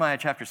 Jeremiah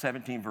chapter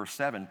 17, verse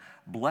 7,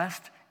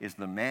 blessed is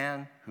the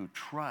man who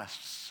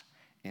trusts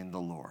in the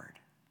Lord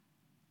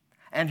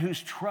and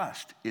whose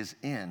trust is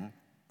in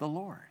the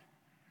Lord.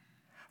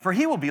 For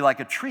he will be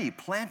like a tree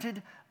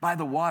planted by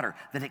the water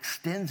that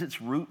extends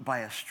its root by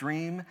a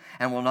stream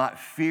and will not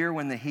fear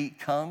when the heat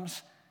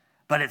comes,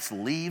 but its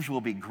leaves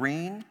will be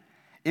green.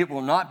 It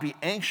will not be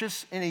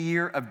anxious in a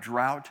year of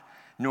drought,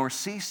 nor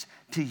cease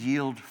to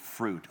yield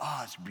fruit.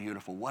 Oh, it's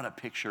beautiful. What a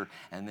picture.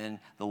 And then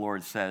the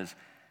Lord says,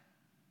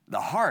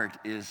 the heart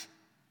is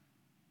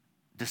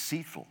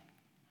deceitful,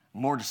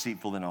 more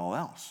deceitful than all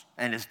else,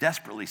 and is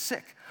desperately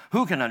sick.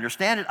 Who can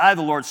understand it? I,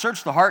 the Lord,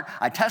 search the heart.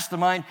 I test the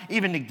mind,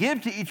 even to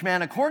give to each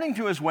man according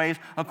to his ways,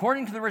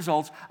 according to the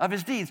results of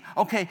his deeds.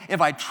 Okay,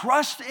 if I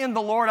trust in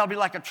the Lord, I'll be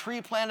like a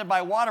tree planted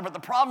by water, but the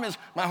problem is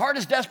my heart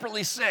is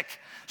desperately sick.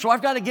 So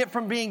I've got to get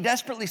from being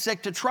desperately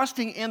sick to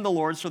trusting in the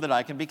Lord so that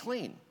I can be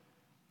clean.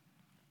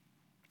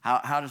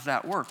 How does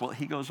that work? Well,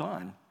 he goes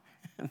on.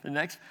 The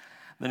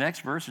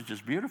next verse is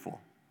just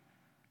beautiful.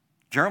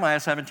 Jeremiah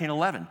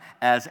 17:11,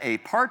 as a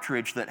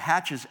partridge that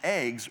hatches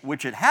eggs,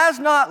 which it has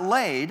not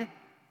laid,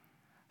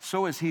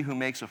 so is he who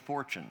makes a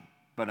fortune,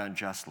 but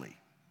unjustly.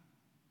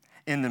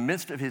 In the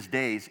midst of his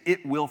days,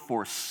 it will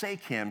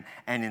forsake him,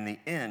 and in the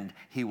end,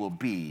 he will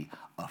be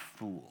a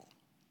fool.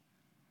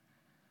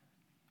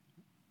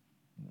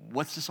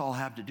 What's this all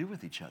have to do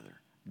with each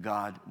other?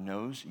 God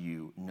knows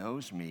you,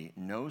 knows me,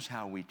 knows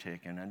how we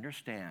tick, and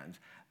understands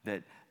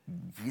that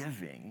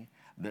giving,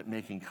 that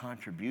making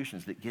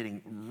contributions, that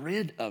getting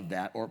rid of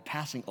that or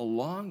passing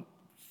along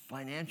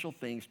financial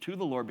things to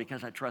the Lord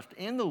because I trust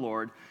in the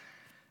Lord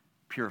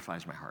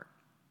purifies my heart.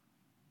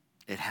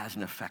 It has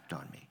an effect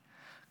on me.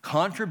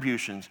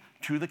 Contributions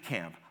to the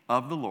camp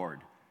of the Lord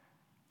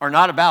are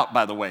not about,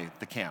 by the way,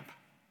 the camp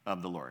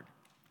of the Lord.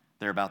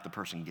 They're about the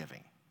person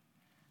giving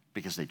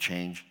because they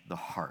change the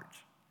heart.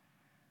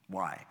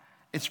 Why?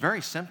 It's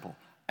very simple.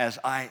 As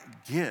I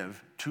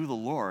give to the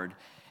Lord,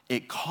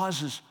 it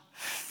causes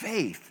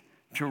faith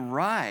to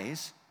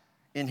rise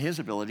in his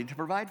ability to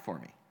provide for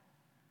me.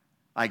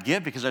 I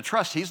give because I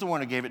trust he's the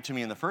one who gave it to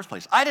me in the first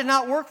place. I did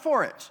not work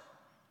for it.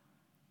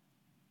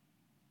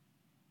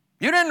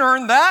 You didn't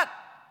earn that.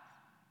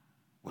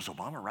 Was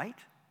Obama right?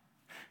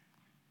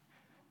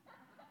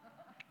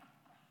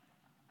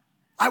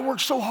 I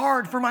worked so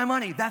hard for my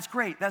money. That's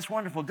great. That's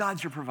wonderful.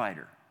 God's your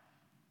provider.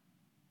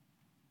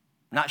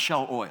 Not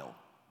Shell Oil.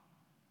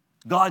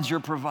 God's your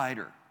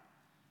provider.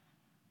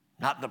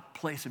 Not the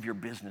place of your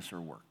business or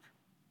work.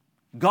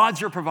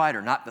 God's your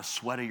provider, not the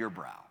sweat of your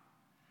brow.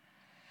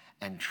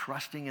 And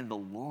trusting in the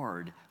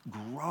Lord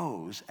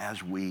grows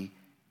as we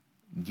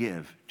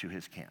give to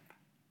his camp.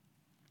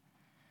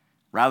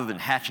 Rather than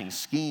hatching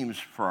schemes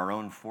for our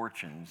own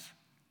fortunes,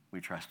 we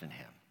trust in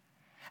him.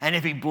 And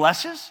if he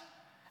blesses,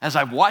 as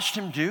I've watched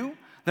him do,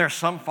 there are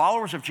some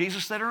followers of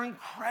Jesus that are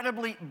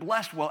incredibly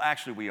blessed. Well,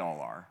 actually, we all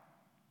are.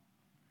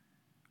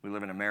 We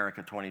live in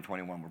America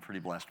 2021. We're pretty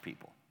blessed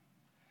people.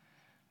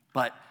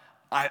 But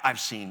I've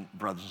seen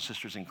brothers and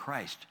sisters in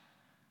Christ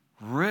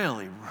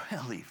really,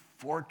 really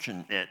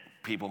fortunate,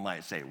 people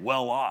might say,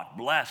 well off,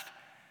 blessed.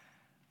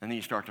 And then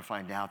you start to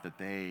find out that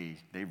they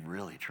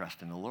really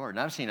trust in the Lord. And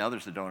I've seen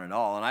others that don't at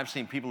all. And I've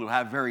seen people who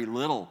have very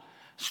little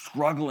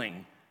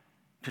struggling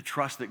to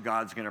trust that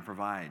God's going to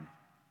provide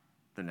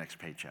the next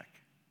paycheck.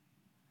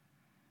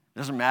 It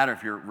doesn't matter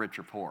if you're rich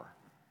or poor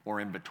or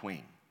in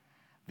between.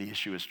 The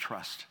issue is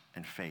trust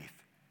and faith,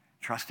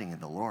 trusting in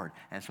the Lord.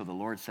 And so the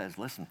Lord says,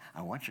 listen,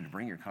 I want you to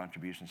bring your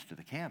contributions to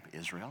the camp,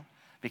 Israel,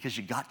 because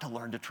you got to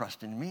learn to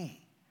trust in me.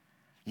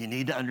 You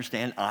need to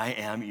understand I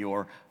am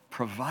your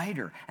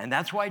provider. And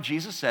that's why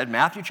Jesus said,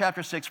 Matthew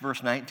chapter 6,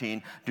 verse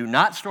 19, do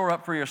not store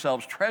up for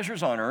yourselves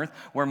treasures on earth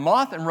where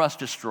moth and rust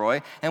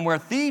destroy and where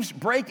thieves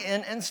break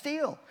in and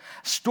steal.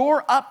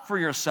 Store up for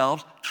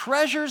yourselves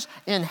treasures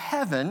in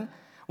heaven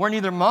where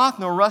neither moth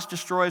nor rust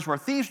destroys, where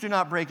thieves do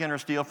not break in or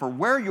steal. For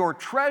where your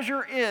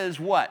treasure is,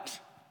 what?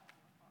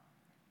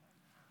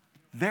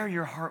 There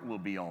your heart will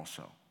be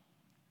also.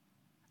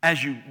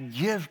 As you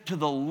give to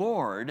the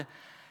Lord,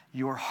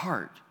 your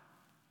heart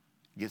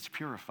gets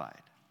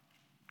purified.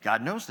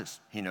 God knows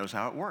this. He knows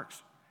how it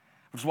works.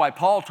 Which is why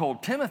Paul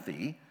told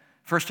Timothy,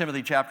 1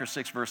 Timothy chapter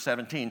 6, verse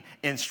 17,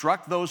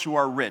 instruct those who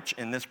are rich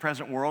in this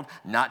present world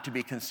not to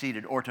be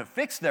conceited or to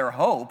fix their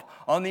hope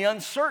on the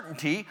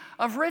uncertainty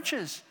of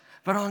riches,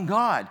 but on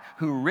God,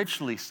 who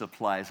richly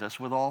supplies us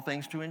with all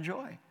things to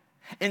enjoy.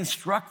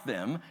 Instruct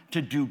them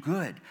to do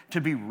good, to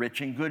be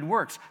rich in good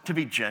works, to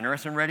be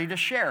generous and ready to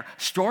share,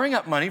 storing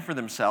up money for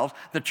themselves,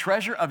 the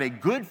treasure of a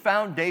good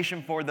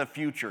foundation for the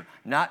future,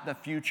 not the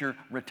future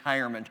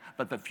retirement,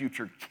 but the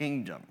future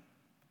kingdom.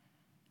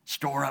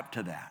 Store up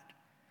to that,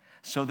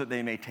 so that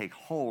they may take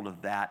hold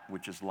of that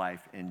which is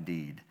life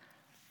indeed.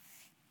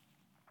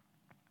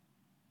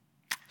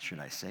 Should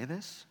I say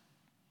this?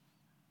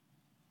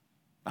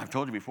 I've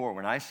told you before,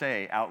 when I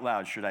say out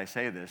loud, should I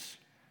say this?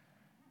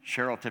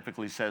 Cheryl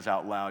typically says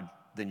out loud,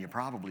 then you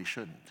probably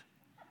shouldn't.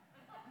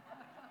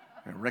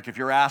 And Rick, if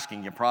you're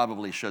asking, you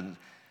probably shouldn't.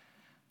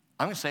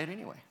 I'm going to say it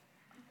anyway.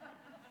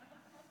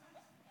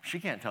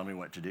 She can't tell me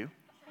what to do.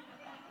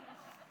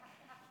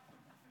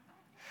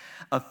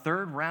 A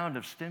third round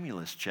of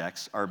stimulus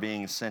checks are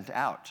being sent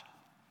out.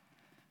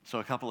 So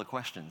a couple of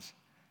questions.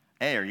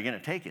 A, are you going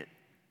to take it?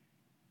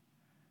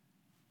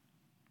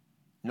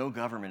 No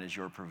government is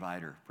your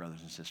provider,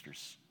 brothers and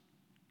sisters.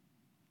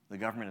 The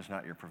government is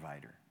not your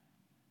provider.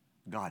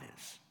 God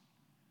is.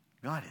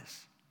 God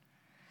is.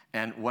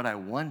 And what I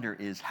wonder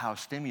is how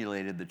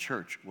stimulated the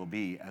church will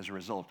be as a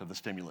result of the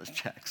stimulus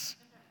checks.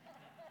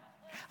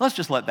 Let's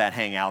just let that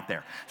hang out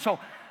there. So,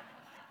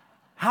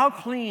 how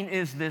clean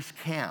is this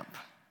camp?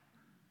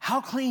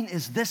 How clean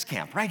is this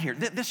camp right here?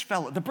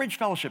 The Bridge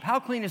Fellowship, how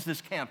clean is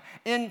this camp?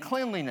 In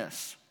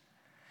cleanliness,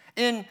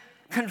 in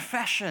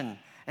confession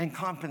and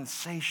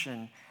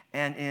compensation,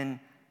 and in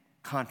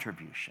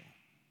contribution.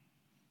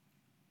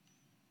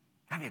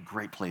 That'd be a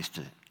great place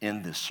to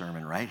end this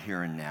sermon right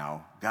here and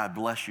now. God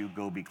bless you.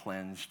 Go be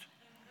cleansed.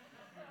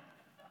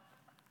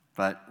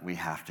 But we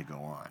have to go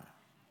on.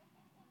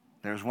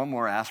 There's one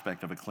more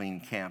aspect of a clean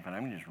camp, and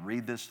I'm going to just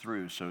read this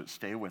through, so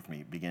stay with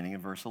me, beginning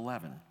in verse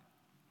 11.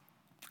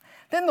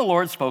 Then the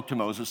Lord spoke to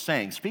Moses,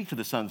 saying, speak to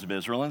the sons of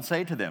Israel and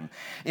say to them,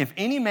 if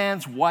any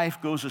man's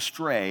wife goes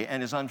astray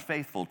and is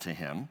unfaithful to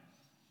him,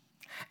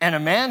 and a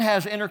man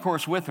has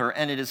intercourse with her,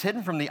 and it is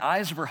hidden from the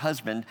eyes of her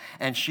husband,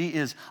 and she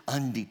is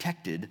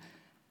undetected,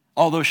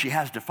 although she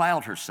has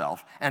defiled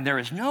herself, and there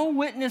is no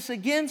witness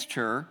against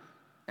her,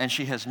 and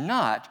she has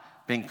not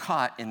been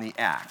caught in the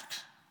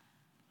act.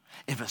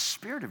 If a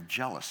spirit of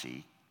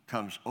jealousy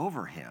comes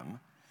over him,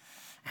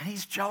 and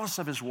he's jealous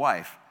of his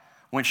wife,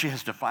 when she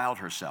has defiled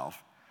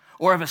herself,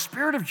 or if a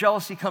spirit of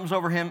jealousy comes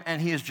over him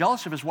and he is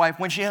jealous of his wife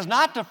when she has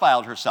not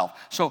defiled herself.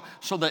 So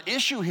the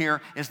issue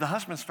here is the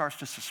husband starts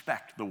to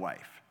suspect the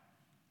wife.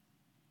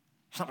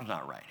 Something's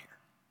not right here.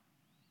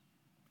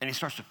 And he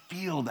starts to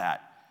feel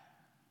that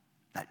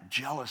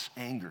jealous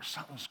anger.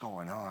 Something's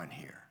going on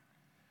here.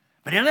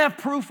 But he doesn't have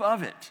proof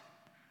of it.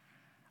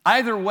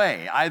 Either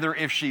way, either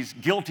if she's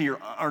guilty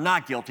or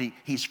not guilty,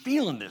 he's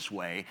feeling this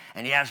way,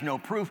 and he has no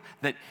proof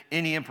that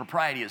any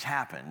impropriety has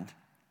happened.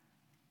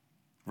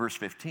 Verse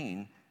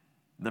 15,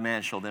 the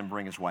man shall then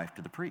bring his wife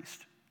to the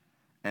priest,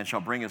 and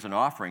shall bring as an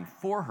offering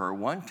for her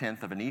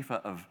 1/10 of an ephah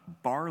of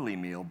barley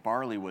meal.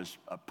 Barley was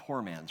a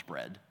poor man's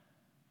bread.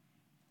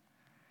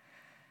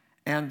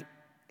 And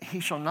he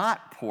shall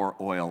not pour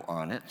oil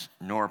on it,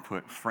 nor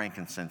put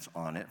frankincense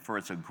on it, for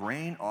it's a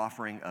grain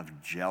offering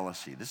of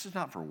jealousy. This is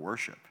not for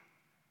worship.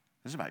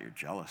 This is about your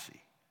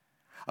jealousy.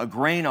 A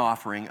grain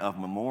offering of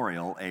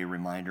memorial, a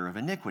reminder of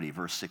iniquity.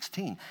 Verse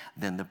 16,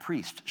 then the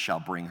priest shall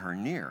bring her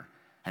near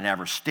and have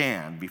her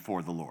stand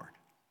before the Lord.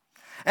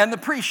 And the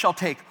priest shall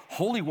take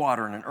holy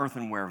water in an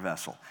earthenware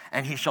vessel,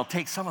 and he shall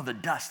take some of the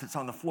dust that's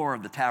on the floor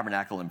of the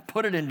tabernacle and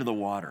put it into the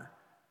water.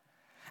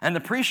 And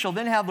the priest shall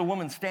then have the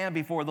woman stand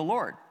before the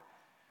Lord,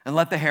 and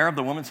let the hair of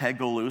the woman's head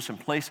go loose, and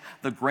place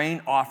the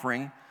grain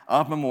offering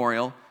of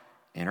memorial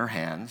in her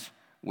hands,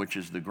 which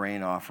is the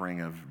grain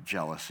offering of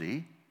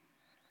jealousy.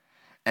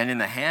 And in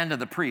the hand of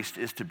the priest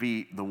is to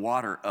be the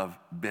water of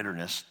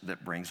bitterness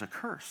that brings a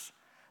curse.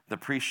 The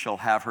priest shall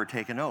have her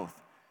take an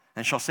oath,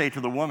 and shall say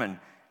to the woman,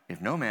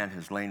 if no man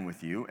has lain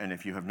with you, and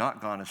if you have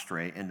not gone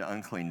astray into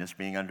uncleanness,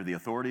 being under the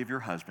authority of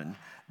your husband,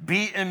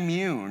 be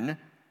immune,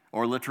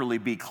 or literally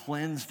be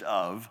cleansed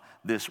of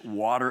this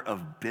water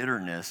of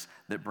bitterness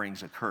that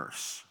brings a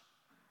curse.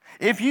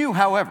 If you,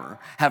 however,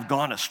 have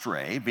gone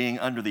astray, being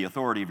under the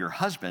authority of your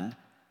husband,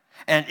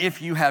 and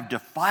if you have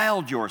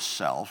defiled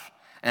yourself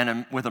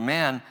with a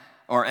man,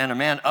 and a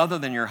man other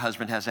than your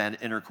husband has had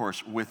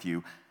intercourse with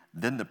you,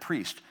 then the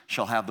priest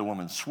shall have the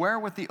woman swear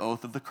with the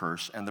oath of the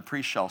curse, and the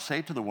priest shall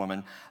say to the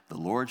woman, the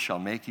Lord shall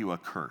make you a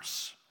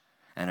curse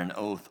and an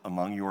oath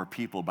among your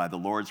people by the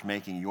Lord's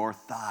making your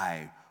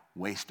thigh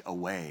waste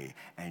away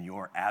and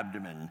your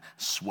abdomen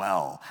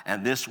swell.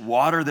 And this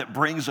water that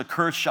brings a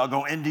curse shall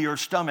go into your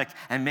stomach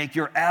and make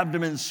your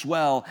abdomen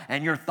swell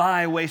and your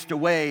thigh waste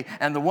away.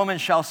 And the woman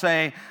shall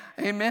say,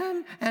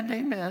 amen and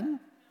amen.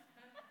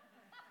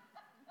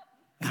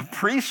 The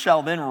priest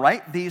shall then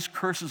write these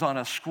curses on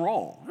a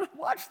scroll.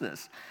 Watch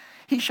this.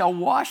 He shall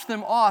wash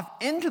them off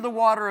into the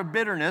water of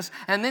bitterness,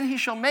 and then he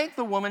shall make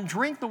the woman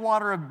drink the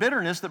water of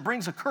bitterness that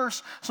brings a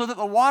curse, so that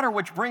the water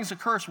which brings a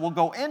curse will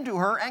go into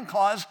her and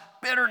cause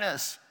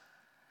bitterness.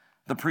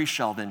 The priest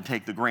shall then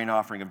take the grain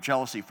offering of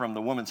jealousy from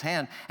the woman's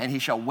hand, and he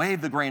shall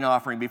wave the grain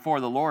offering before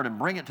the Lord and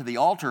bring it to the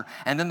altar.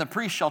 And then the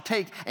priest shall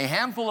take a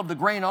handful of the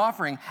grain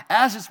offering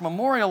as its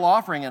memorial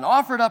offering and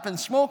offer it up in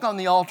smoke on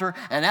the altar,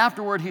 and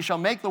afterward he shall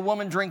make the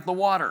woman drink the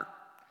water.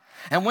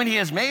 And when he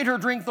has made her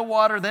drink the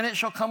water, then it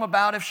shall come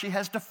about, if she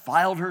has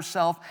defiled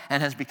herself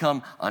and has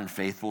become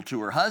unfaithful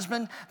to her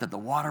husband, that the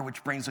water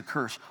which brings a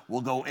curse will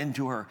go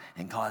into her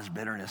and cause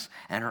bitterness,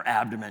 and her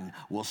abdomen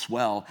will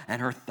swell,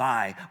 and her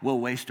thigh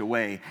will waste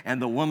away,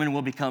 and the woman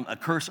will become a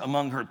curse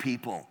among her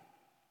people.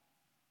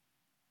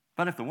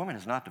 But if the woman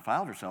has not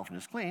defiled herself and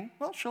is clean,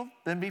 well, she'll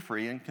then be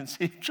free and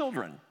conceive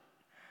children.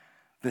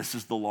 This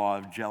is the law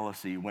of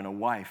jealousy, when a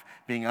wife,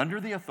 being under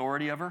the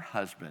authority of her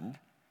husband,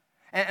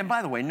 and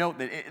by the way, note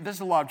that this is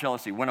the law of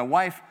jealousy. When a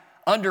wife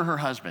under her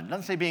husband, it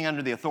doesn't say being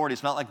under the authority,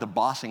 it's not like the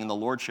bossing and the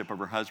lordship of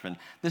her husband.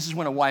 This is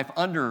when a wife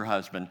under her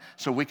husband,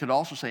 so we could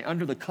also say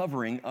under the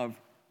covering of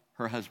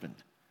her husband.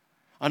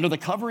 Under the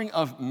covering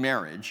of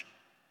marriage,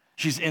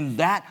 she's in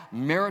that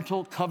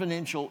marital,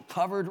 covenantal,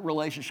 covered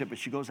relationship, but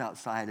she goes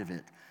outside of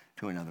it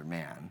to another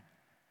man.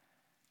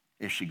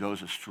 If she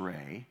goes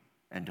astray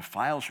and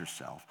defiles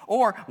herself,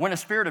 or when a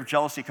spirit of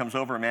jealousy comes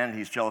over a man and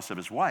he's jealous of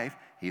his wife,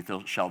 he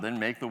shall then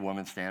make the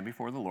woman stand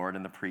before the Lord,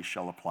 and the priest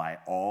shall apply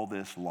all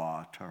this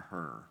law to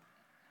her.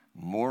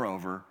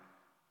 Moreover,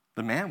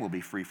 the man will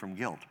be free from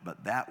guilt,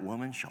 but that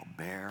woman shall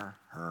bear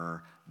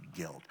her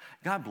guilt.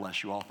 God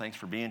bless you all. Thanks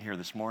for being here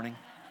this morning.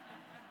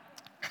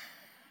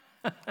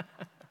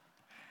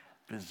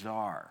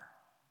 Bizarre.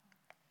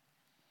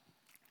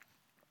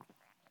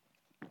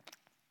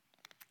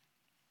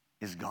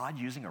 Is God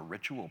using a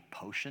ritual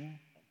potion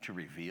to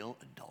reveal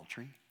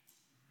adultery?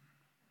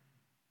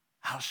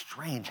 How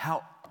strange,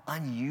 how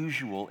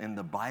unusual in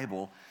the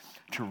Bible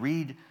to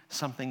read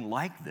something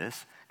like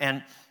this.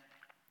 And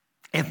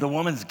if the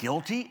woman's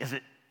guilty, is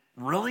it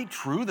really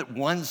true that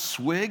one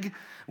swig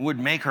would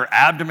make her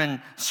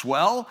abdomen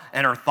swell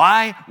and her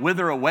thigh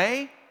wither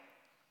away? I'm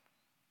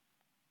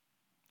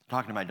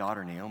talking to my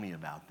daughter Naomi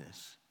about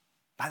this.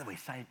 By the way,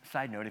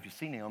 side note, if you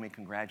see Naomi,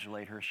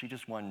 congratulate her. She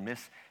just won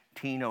Miss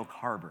Teen Oak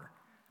Harbor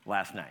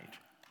last night.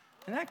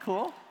 Isn't that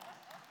cool?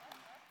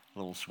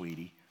 Little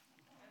sweetie.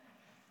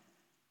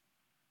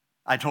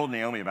 I told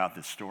Naomi about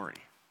this story.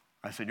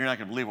 I said, you're not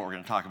going to believe what we're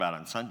going to talk about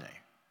on Sunday.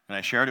 And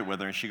I shared it with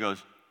her, and she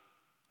goes,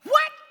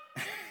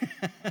 what?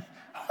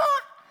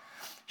 Huh?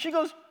 She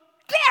goes,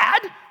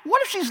 Dad,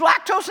 what if she's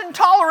lactose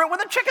intolerant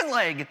with a chicken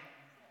leg?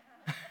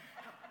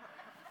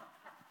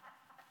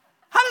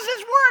 How does this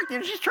work?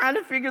 And she's trying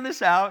to figure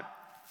this out.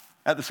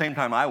 At the same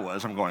time I'm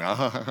going, I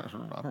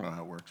don't know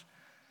how it works.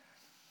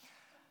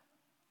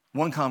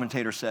 One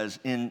commentator says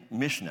in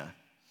Mishnah,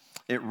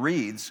 it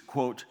reads,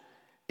 quote,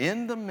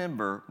 in the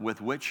member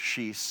with which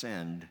she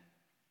sinned,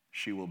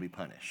 she will be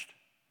punished.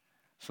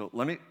 So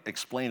let me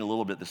explain a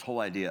little bit this whole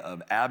idea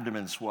of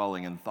abdomen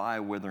swelling and thigh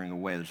withering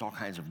away. There's all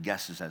kinds of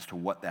guesses as to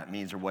what that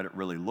means or what it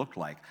really looked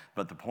like.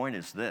 But the point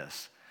is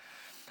this.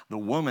 The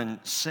woman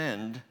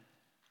sinned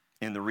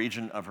in the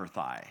region of her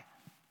thigh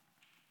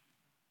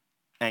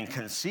and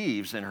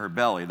conceives in her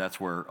belly. That's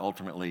where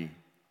ultimately,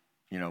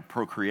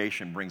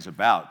 procreation brings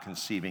about,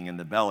 conceiving in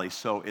the belly.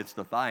 So it's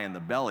the thigh and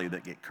the belly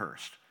that get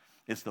cursed.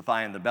 It's the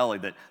thigh and the belly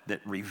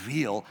that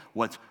reveal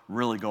what's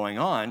really going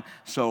on.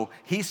 So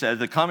he says,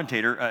 the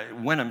commentator,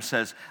 Wenham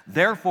says,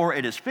 therefore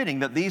it is fitting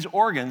that these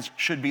organs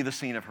should be the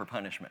scene of her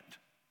punishment.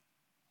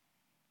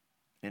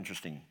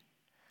 Interesting.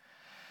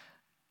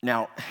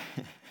 Now,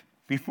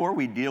 before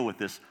we deal with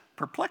this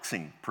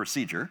perplexing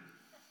procedure,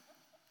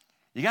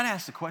 you got to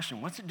ask the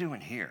question, what's it doing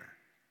here?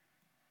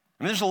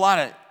 I mean, there's a lot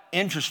of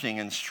interesting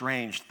and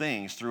strange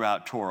things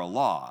throughout Torah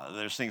law.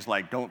 There's things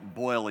like don't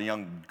boil a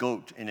young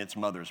goat in its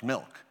mother's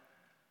milk.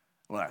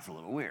 Well, that's a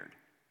little weird.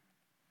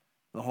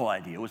 The whole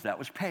idea was that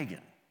was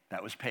pagan.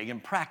 That was pagan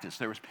practice.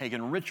 There was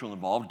pagan ritual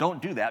involved.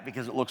 Don't do that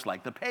because it looks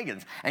like the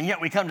pagans. And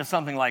yet we come to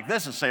something like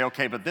this and say,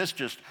 okay, but this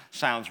just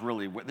sounds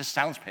this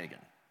sounds pagan.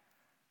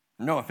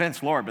 No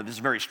offense, Lord, but this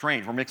is very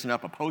strange. We're mixing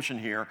up a potion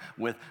here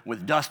with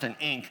dust and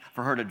ink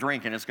for her to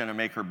drink, and it's going to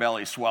make her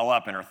belly swell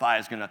up and her thigh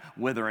is going to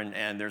wither,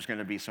 and there's going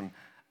to be some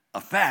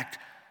effect.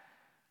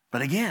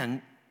 But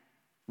again,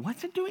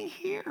 what's it doing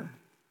here?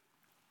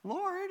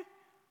 Lord,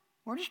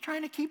 we're just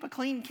trying to keep a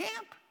clean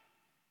camp.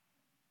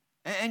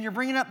 And you're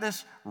bringing up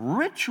this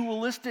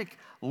ritualistic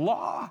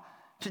law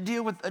to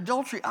deal with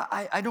adultery.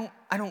 I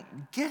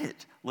don't get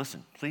it.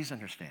 Listen, please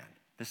understand.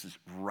 This is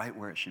right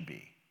where it should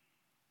be.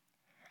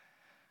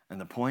 And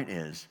the point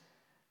is,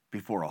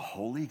 before a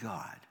holy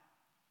God,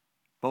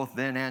 both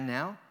then and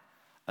now,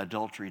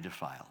 adultery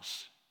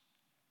defiles.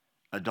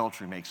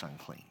 Adultery makes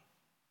unclean.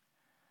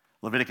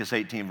 Leviticus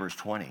 18, verse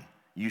 20,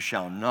 you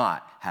shall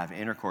not have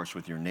intercourse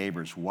with your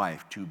neighbor's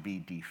wife to be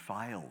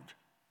defiled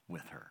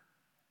with her.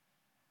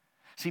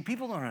 See,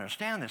 people don't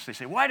understand this. They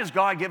say, why does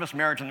God give us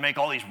marriage and make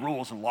all these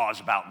rules and laws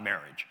about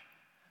marriage?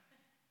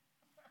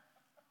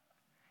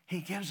 He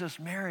gives us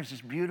marriage,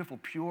 this beautiful,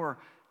 pure,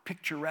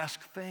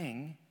 picturesque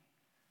thing.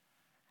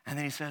 And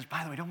then he says,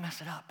 by the way, don't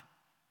mess it up.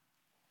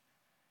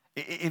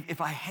 If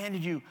I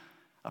handed you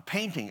a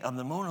painting of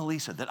the Mona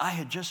Lisa that I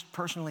had just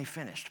personally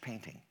finished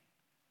painting,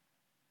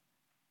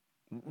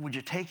 would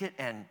you take it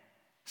and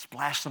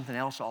splash something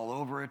else all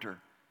over it or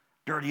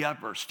dirty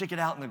up or stick it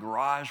out in the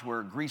garage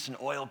where grease and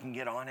oil can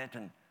get on it?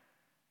 And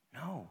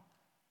no.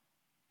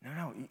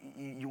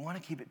 You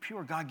want to keep it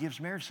pure. God gives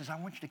marriage, says, I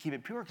want you to keep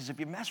it pure, because if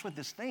you mess with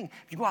this thing,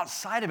 if you go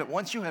outside of it,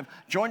 once you have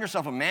joined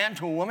yourself a man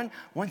to a woman,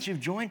 once you've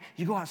joined,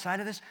 you go outside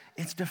of this,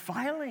 it's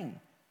defiling.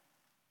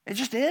 It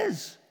just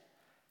is.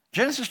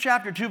 Genesis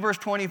chapter 2, verse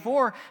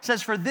 24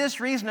 says, for this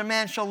reason a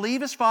man shall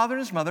leave his father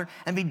and his mother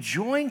and be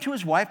joined to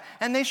his wife,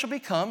 and they shall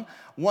become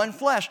one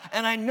flesh.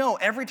 And I know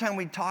every time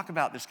we talk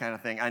about this kind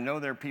of thing, I know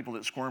there are people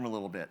that squirm a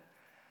little bit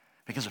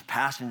because of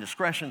past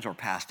indiscretions or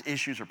past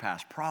issues or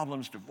past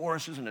problems,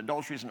 divorces and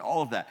adulteries and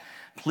all of that.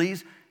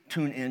 Please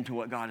tune in to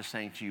what God is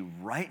saying to you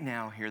right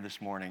now here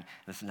this morning.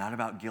 This is not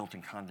about guilt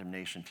and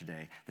condemnation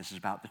today. This is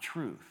about the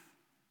truth,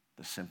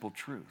 the simple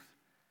truth,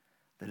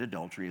 that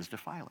adultery is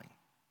defiling.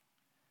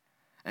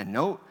 And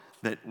note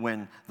that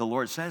when the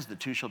Lord says the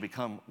two shall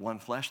become one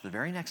flesh, the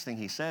very next thing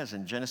he says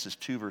in Genesis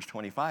 2, verse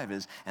 25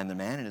 is, and the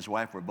man and his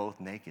wife were both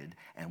naked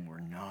and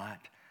were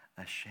not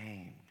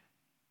ashamed.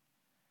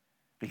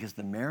 Because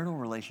the marital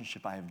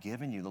relationship I have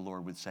given you, the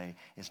Lord would say,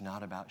 is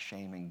not about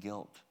shame and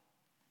guilt.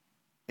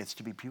 It's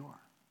to be pure.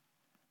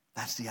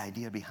 That's the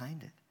idea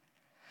behind it.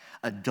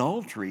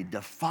 Adultery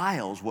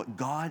defiles what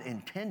God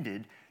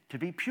intended to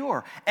be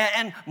pure.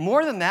 And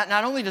more than that,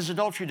 not only does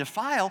adultery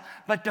defile,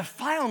 but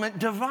defilement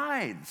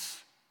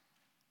divides.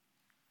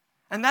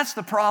 And that's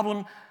the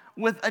problem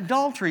with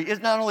adultery.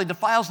 It not only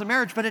defiles the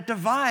marriage, but it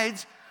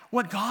divides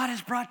what God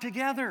has brought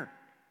together.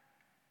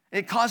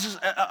 It causes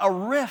a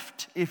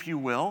rift, if you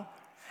will.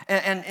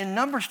 And in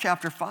Numbers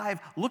chapter 5,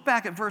 look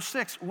back at verse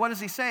 6. What does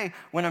he say?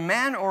 When a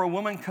man or a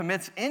woman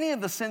commits any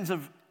of the sins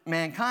of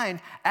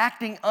mankind,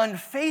 acting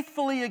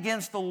unfaithfully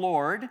against the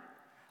Lord,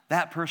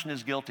 that person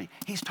is guilty.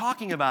 He's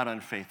talking about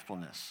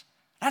unfaithfulness.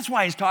 That's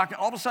why he's talking.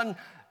 All of a sudden,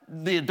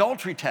 the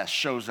adultery test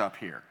shows up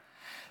here.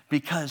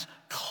 Because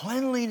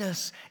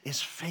cleanliness is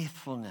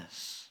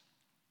faithfulness.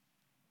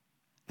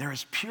 There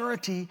is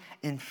purity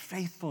in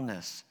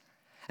faithfulness.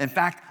 In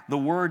fact, the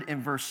word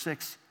in verse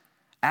 6,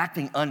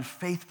 acting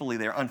unfaithfully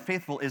there,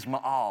 unfaithful is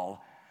ma'al.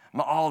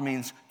 Ma'al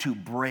means to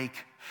break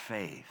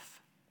faith.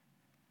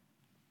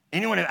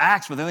 Anyone who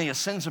acts with any of the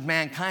sins of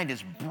mankind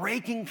is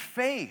breaking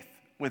faith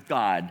with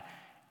God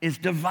is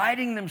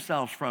dividing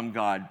themselves from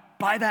God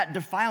by that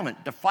defilement.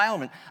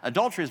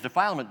 Adultery is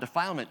defilement.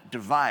 Defilement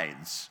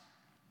divides.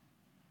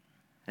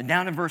 And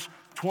down in verse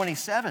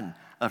 27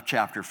 of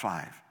chapter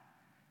 5,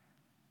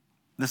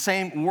 the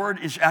same word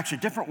is actually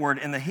a different word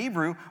in the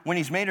Hebrew. When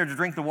he's made her to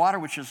drink the water,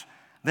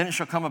 then it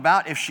shall come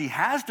about if she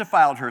has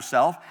defiled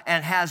herself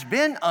and has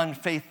been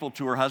unfaithful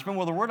to her husband.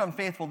 Well, the word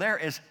unfaithful there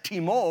is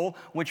timol,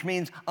 which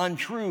means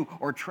untrue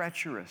or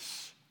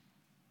treacherous.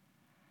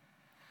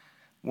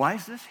 Why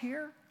is this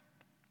here?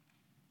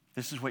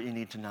 This is what you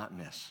need to not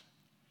miss.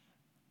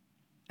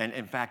 And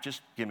in fact,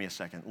 just give me a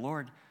second.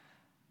 Lord,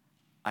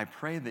 I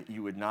pray that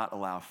you would not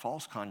allow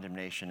false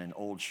condemnation and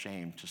old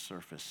shame to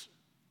surface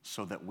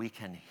so that we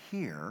can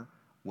hear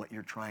what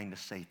you're trying to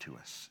say to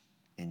us.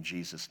 In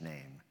Jesus'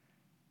 name,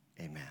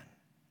 amen.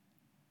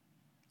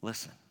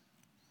 Listen,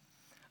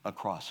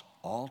 across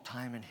all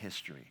time and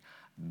history,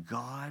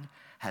 God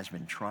has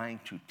been trying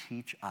to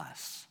teach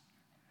us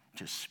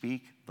to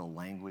speak the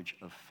language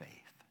of faith,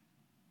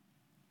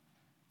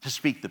 to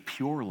speak the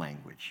pure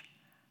language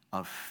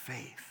of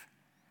faith.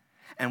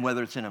 And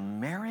whether it's in a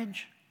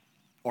marriage,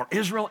 or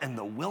Israel in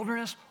the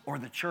wilderness, or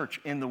the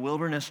church in the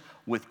wilderness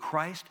with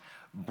Christ,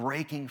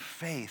 breaking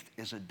faith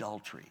is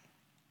adultery.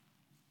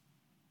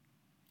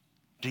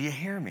 Do you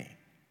hear me?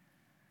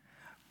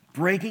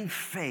 Breaking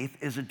faith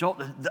is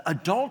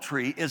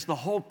adultery is the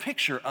whole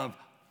picture of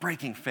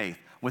breaking faith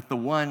with the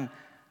one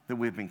that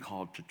we've been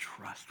called to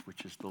trust,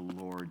 which is the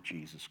Lord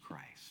Jesus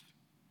Christ.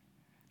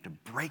 To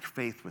break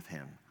faith with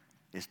him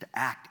is to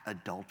act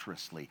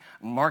adulterously.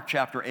 Mark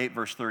chapter 8,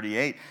 verse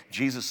 38,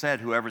 Jesus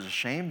said, whoever is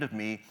ashamed of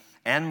me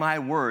and my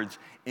words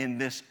in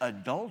this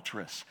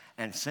adulterous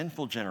and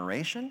sinful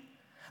generation,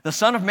 the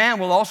Son of Man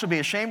will also be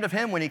ashamed of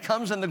him when he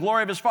comes in the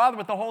glory of his Father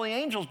with the holy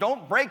angels.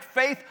 Don't break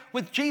faith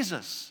with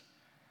Jesus.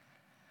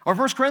 Or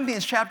 1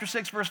 Corinthians chapter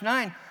 6, verse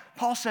 9,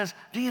 Paul says,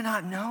 do you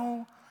not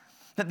know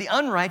that the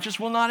unrighteous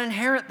will not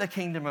inherit the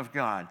kingdom of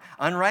God?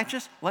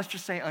 Unrighteous, let's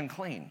just say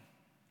unclean.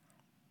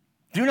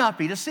 Do not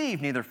be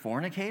deceived, neither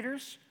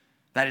fornicators,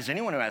 that is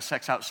anyone who has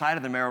sex outside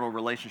of the marital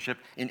relationship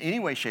in any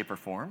way, shape, or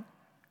form,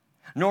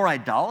 nor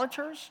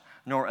idolaters,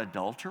 nor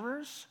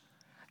adulterers,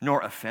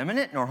 nor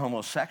effeminate, nor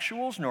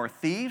homosexuals, nor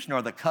thieves,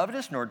 nor the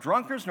covetous, nor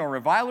drunkards, nor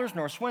revilers,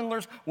 nor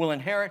swindlers will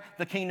inherit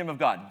the kingdom of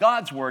God.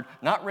 God's word,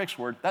 not Rick's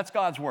word, that's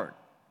God's word.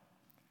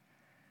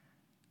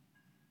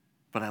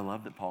 But I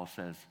love that Paul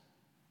says,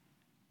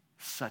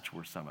 such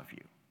were some of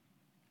you.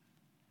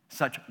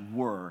 Such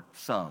were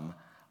some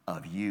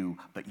of you,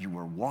 but you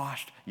were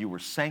washed, you were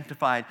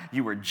sanctified,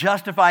 you were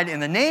justified in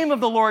the name of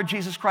the Lord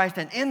Jesus Christ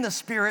and in the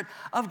Spirit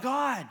of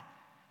God.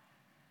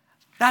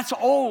 That's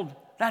old.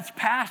 That's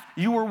past.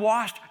 You were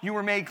washed. You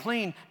were made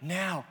clean.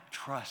 Now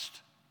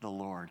trust the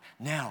Lord.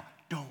 Now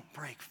don't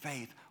break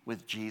faith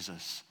with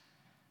Jesus.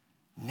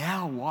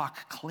 Now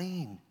walk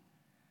clean.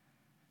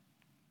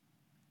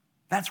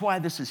 That's why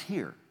this is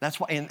here. That's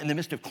why in the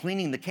midst of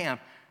cleaning the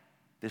camp,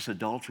 this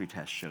adultery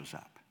test shows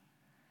up.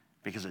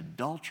 Because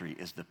adultery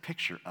is the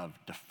picture of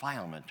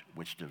defilement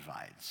which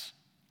divides.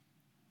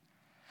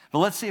 But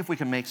let's see if we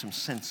can make some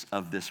sense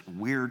of this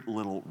weird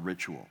little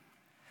ritual.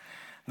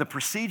 The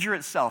procedure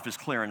itself is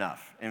clear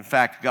enough. In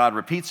fact, God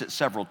repeats it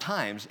several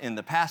times in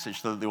the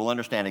passage so that they will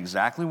understand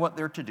exactly what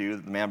they're to do.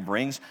 The man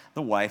brings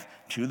the wife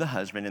to the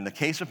husband. In the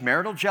case of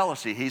marital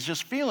jealousy, he's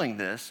just feeling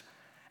this,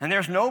 and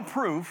there's no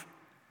proof.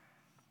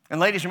 And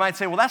ladies, you might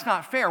say, well, that's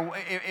not fair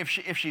if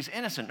she's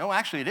innocent. No,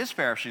 actually, it is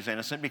fair if she's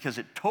innocent because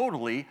it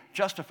totally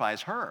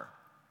justifies her.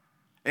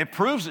 It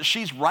proves that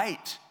she's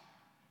right.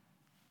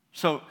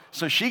 So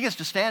she gets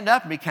to stand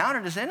up and be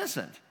counted as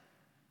innocent.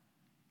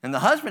 And the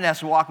husband has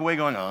to walk away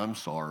going, oh, I'm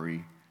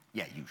sorry.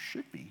 Yeah, you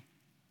should be.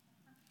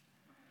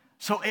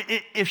 So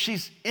if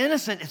she's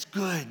innocent, it's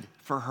good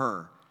for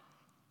her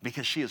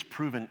because she is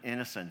proven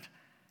innocent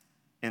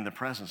in the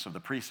presence of the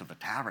priest of the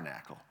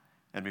tabernacle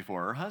and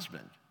before her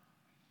husband.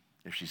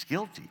 If she's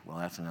guilty, well,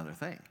 that's another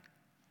thing.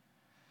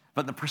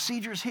 But the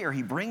procedure is here.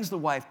 He brings the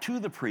wife to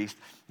the priest.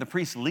 The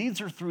priest leads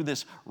her through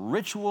this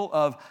ritual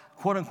of,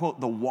 quote unquote,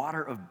 the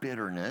water of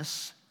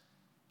bitterness.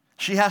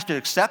 She has to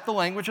accept the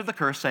language of the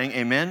curse, saying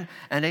amen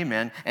and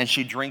amen, and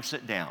she drinks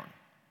it down.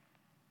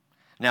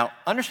 Now,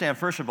 understand,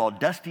 first of all,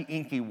 dusty,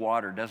 inky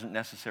water doesn't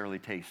necessarily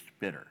taste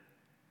bitter.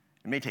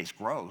 It may taste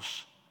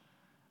gross,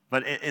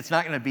 but it's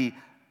not going to be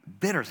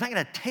bitter. It's not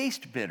going to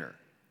taste bitter.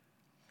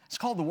 It's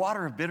called the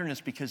water of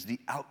bitterness because the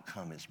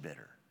outcome is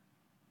bitter.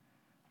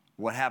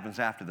 What happens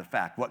after the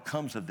fact, what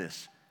comes of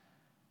this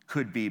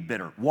could be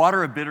bitter.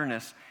 Water of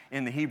bitterness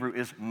in the Hebrew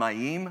is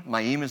mayim.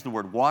 Mayim is the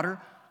word water.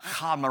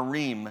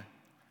 Chamarim.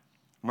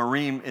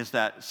 Marim is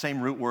that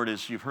same root word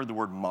as you've heard the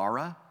word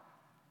Mara.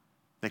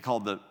 They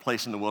called the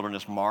place in the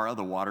wilderness Mara,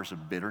 the waters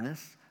of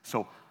bitterness.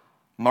 So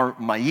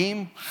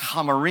mayim,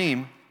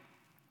 chamarim,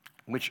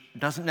 which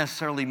doesn't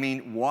necessarily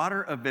mean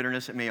water of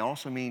bitterness. It may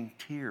also mean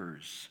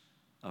tears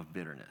of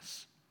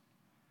bitterness.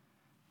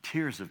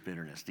 Tears of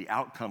bitterness. The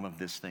outcome of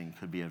this thing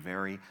could be a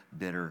very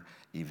bitter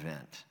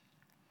event.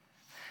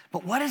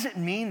 But what does it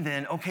mean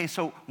then? Okay,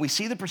 so we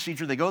see the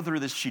procedure. They go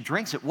through this. She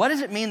drinks it. What does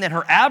it mean that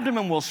her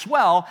abdomen will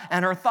swell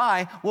and her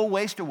thigh will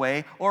waste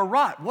away or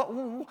rot?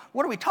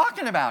 What are we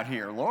talking about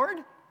here, Lord?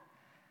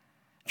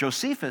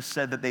 Josephus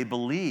said that they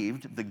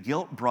believed the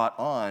guilt brought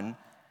on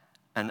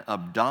an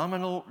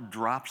abdominal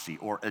dropsy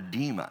or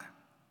edema.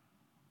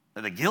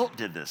 The guilt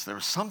did this. There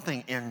was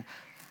something in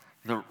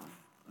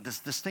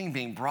this thing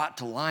being brought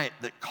to light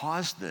that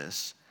caused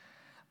this.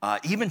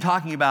 Even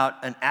talking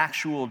about an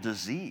actual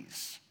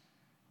disease.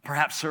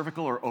 Perhaps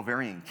cervical or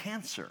ovarian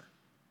cancer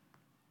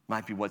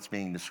might be what's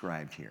being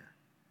described here.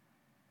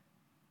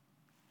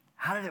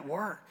 How did it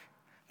work?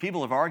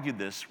 People have argued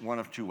this one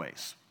of two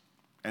ways,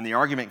 and the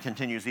argument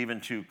continues even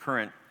to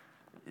current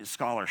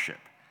scholarship.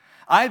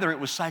 Either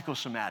it was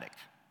psychosomatic,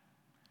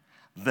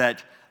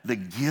 that the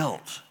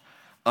guilt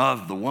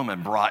of the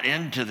woman brought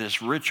into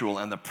this ritual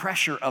and the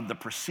pressure of the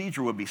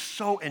procedure would be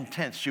so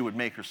intense she would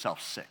make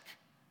herself sick,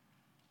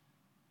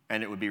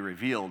 and it would be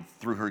revealed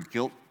through her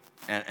guilt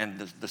and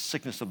the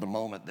sickness of the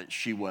moment that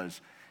she was,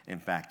 in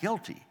fact,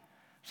 guilty,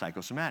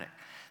 psychosomatic.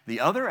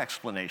 The other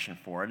explanation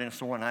for it, and it's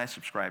the one I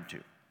subscribe to,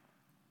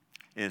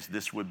 is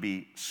this would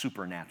be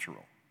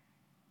supernatural.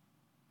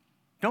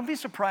 Don't be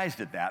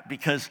surprised at that,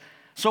 because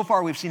so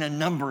far we've seen a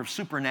number of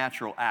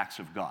supernatural acts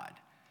of God.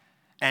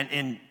 And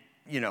in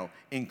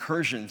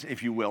incursions,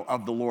 if you will,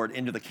 of the Lord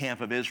into the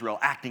camp of Israel,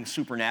 acting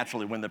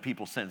supernaturally when the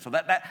people sinned. So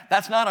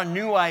that's not a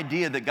new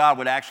idea that God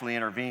would actually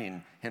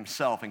intervene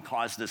himself and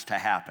cause this to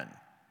happen.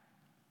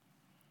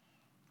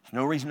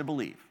 There's no reason to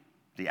believe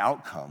the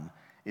outcome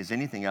is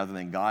anything other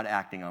than God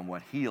acting on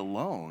what he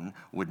alone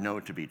would know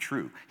to be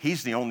true.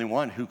 He's the only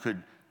one who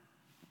could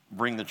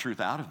bring the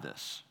truth out of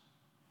this.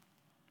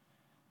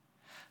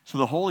 So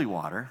the holy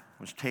water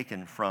was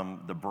taken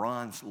from the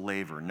bronze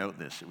laver. Note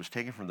this. It was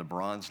taken from the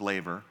bronze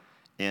laver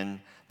in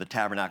the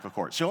tabernacle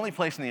court. It's the only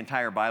place in the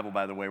entire Bible,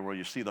 by the way, where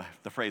you see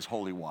the phrase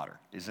holy water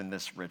is in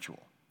this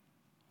ritual.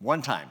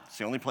 One time. It's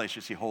the only place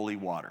you see holy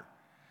water.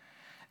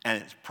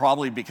 And it's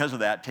probably because of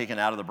that taken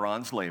out of the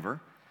bronze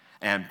laver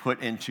and put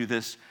into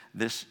this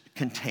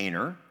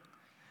container.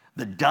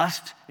 The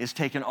dust is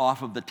taken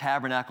off of the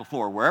tabernacle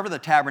floor, wherever the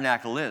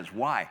tabernacle is.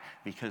 Why?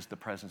 Because the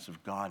presence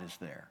of God is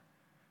there.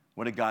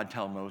 What did God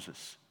tell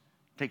Moses?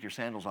 Take your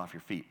sandals off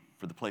your feet,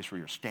 for the place where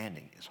you're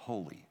standing is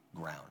holy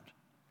ground.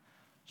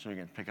 So you're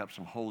going to pick up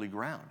some holy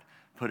ground,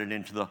 put it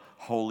into the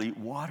holy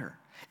water.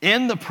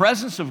 In the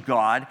presence of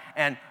God,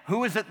 and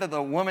who is it that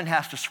the woman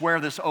has to swear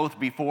this oath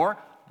before?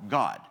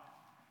 God.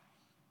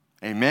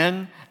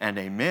 Amen and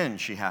amen,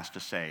 she has to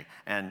say.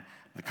 And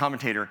the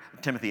commentator,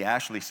 Timothy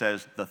Ashley,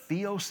 says, the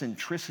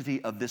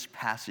theocentricity of this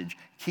passage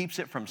keeps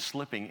it from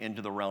slipping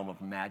into the realm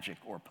of magic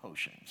or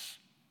potions.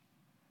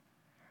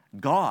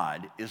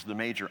 God is the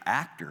major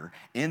actor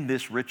in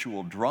this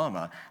ritual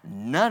drama.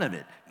 None of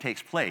it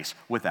takes place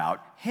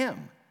without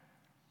him.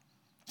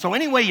 So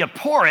any way you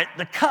pour it,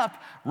 the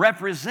cup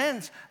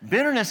represents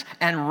bitterness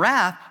and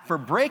wrath for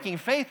breaking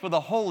faith with a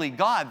holy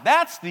God.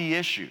 That's the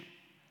issue.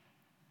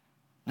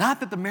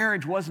 Not that the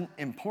marriage wasn't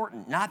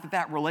important, not that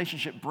that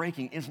relationship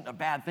breaking isn't a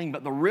bad thing,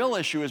 but the real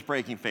issue is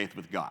breaking faith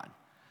with God,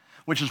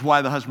 which is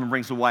why the husband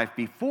brings the wife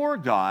before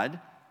God,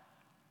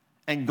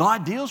 and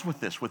God deals with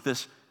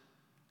this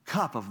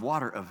cup of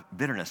water of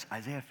bitterness.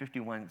 Isaiah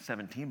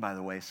 51:17, by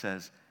the way,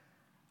 says,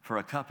 for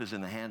a cup is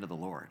in the hand of the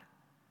Lord,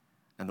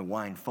 and the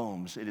wine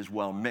foams, it is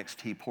well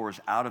mixed. He pours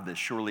out of this.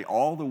 Surely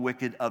all the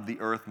wicked of the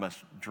earth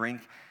must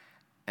drink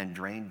and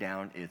drain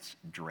down its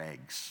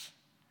dregs,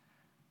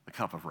 the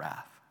cup of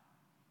wrath.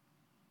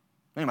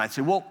 You might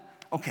say, well,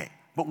 okay,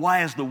 but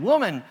why is the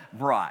woman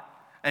brought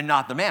and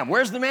not the man?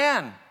 Where's the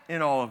man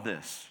in all of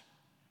this?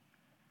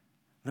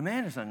 The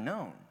man is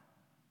unknown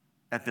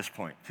at this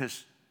point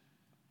because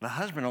the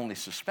husband only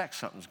suspects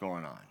something's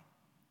going on.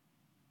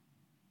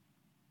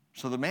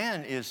 So the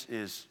man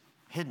is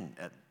hidden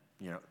at,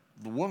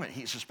 the woman.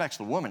 He suspects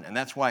the woman, and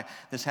that's why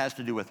this has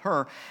to do with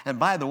her. And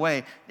by the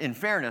way, in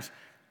fairness,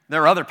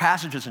 there are other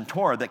passages in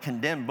Torah that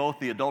condemn both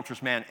the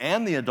adulterous man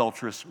and the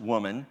adulterous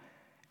woman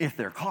if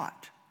they're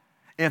caught.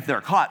 If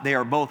they're caught, they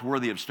are both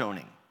worthy of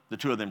stoning, the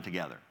two of them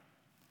together.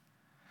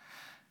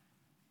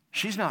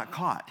 She's not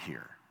caught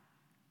here.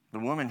 The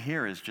woman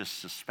here is just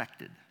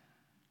suspected.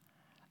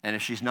 And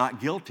if she's not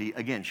guilty,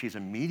 again, she's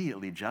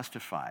immediately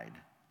justified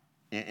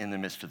in the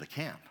midst of the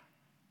camp.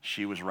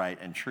 She was right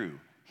and true.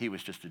 He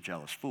was just a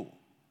jealous fool.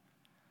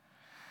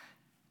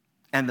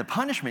 And the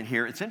punishment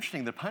here, it's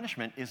interesting, the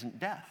punishment isn't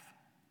death.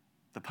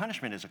 The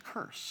punishment is a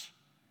curse.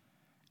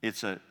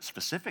 It's a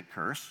specific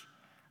curse.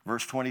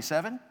 Verse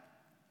 27,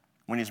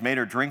 when he's made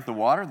her drink the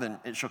water, then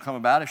it shall come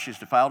about if she's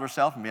defiled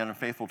herself and be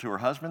unfaithful to her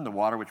husband, the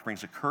water which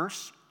brings a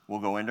curse will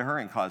go into her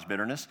and cause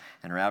bitterness,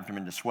 and her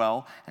abdomen to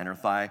swell, and her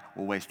thigh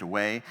will waste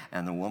away,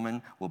 and the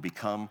woman will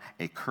become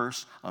a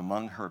curse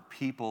among her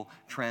people.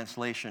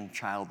 Translation,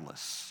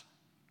 childless.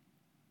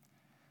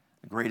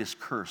 The greatest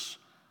curse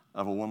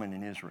of a woman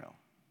in Israel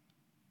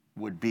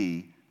would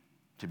be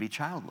to be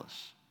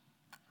childless.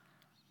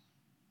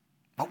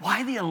 But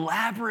why the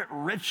elaborate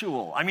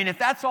ritual? I mean, if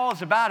that's all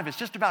it's about, if it's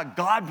just about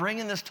God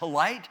bringing this to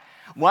light,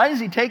 why does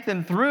he take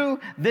them through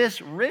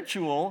this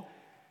ritual?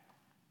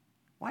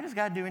 Why does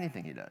God do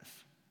anything he does?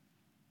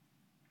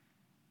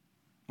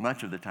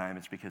 Much of the time,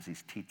 it's because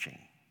he's teaching.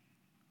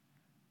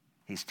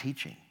 He's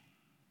teaching.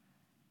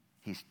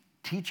 He's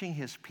teaching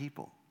his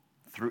people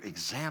through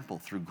example,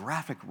 through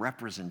graphic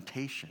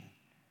representation.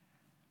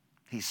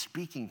 He's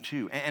speaking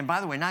to, and by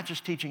the way, not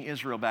just teaching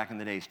Israel back in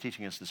the day, he's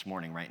teaching us this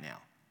morning right now.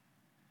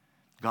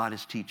 God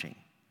is teaching.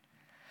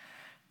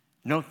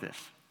 Note this,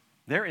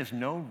 there is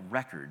no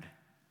record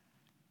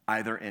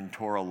either in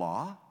Torah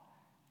law,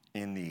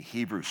 in the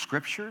Hebrew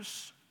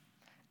scriptures,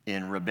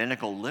 in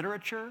rabbinical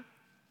literature,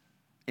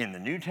 in the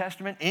New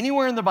Testament,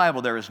 anywhere in the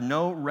Bible, there is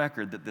no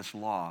record that this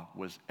law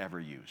was ever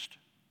used,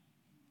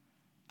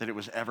 that it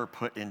was ever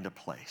put into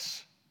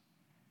place.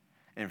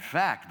 In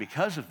fact,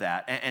 because of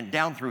that, and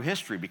down through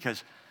history,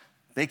 because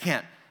they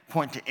can't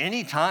point to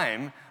any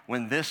time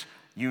when this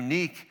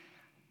unique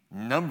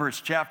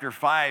Numbers chapter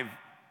 5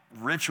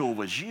 ritual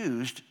was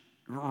used,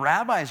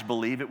 rabbis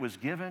believe it was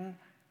given,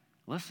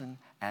 listen,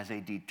 as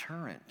a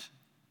deterrent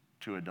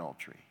to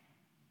adultery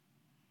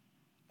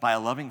by a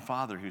loving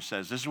father who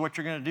says, this is what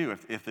you're going to do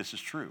if this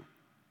is true.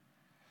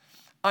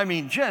 I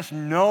mean, just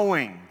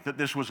knowing that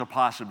this was a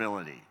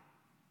possibility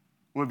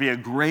would be a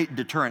great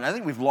deterrent. I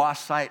think we've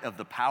lost sight of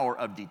the power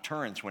of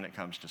deterrence when it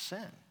comes to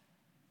sin.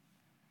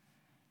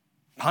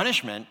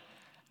 Punishment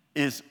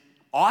is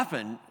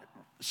often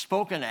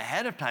spoken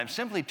ahead of time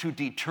simply to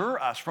deter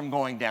us from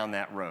going down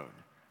that road.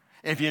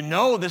 If you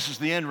know this is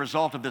the end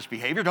result of this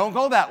behavior, don't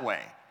go that way.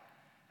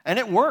 And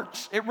it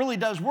works. It really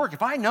does work.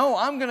 If I know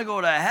I'm going to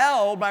go to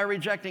hell by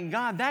rejecting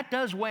God, that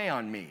does weigh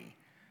on me.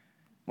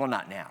 Well,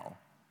 not now.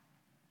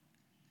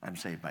 I'm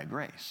saved by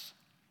grace.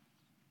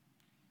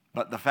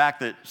 But the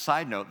fact that,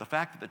 side note, the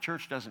fact that the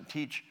church doesn't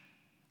teach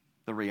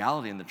the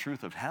reality and the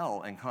truth of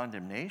hell and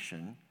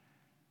condemnation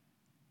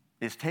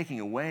is taking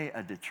away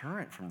a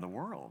deterrent from the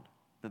world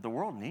that the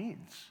world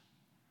needs.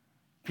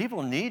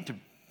 People need to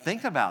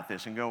think about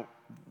this and go,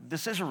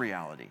 this is a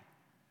reality.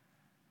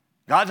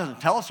 God doesn't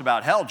tell us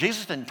about hell.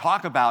 Jesus didn't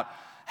talk about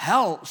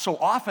hell so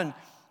often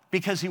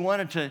because he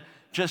wanted to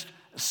just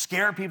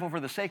scare people for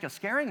the sake of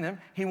scaring them.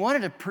 He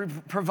wanted to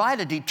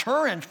provide a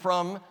deterrent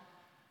from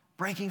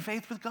breaking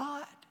faith with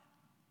God.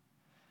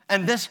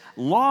 And this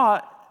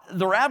law,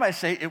 the rabbis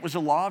say it was a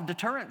law of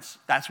deterrence.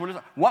 That's what it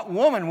is. What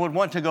woman would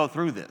want to go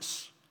through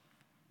this?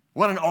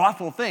 What an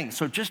awful thing.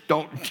 So just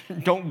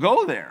don't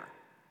go there.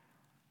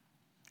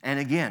 And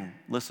again,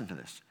 listen to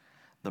this.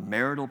 The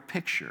marital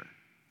picture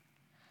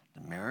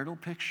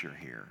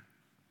here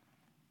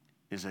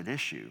is at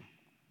issue.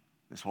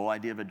 This whole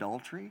idea of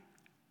adultery,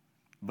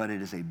 but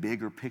it is a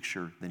bigger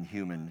picture than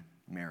human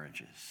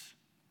marriages.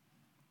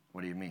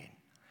 What do you mean?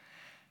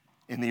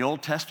 In the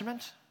Old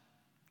Testament,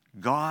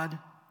 God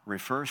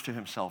refers to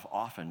himself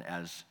often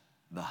as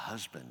the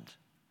husband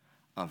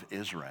of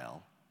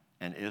Israel,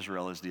 and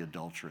Israel is the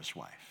adulterous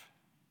wife.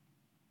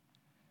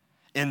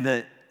 In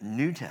the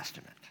New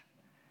Testament,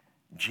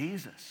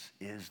 Jesus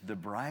is the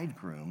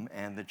bridegroom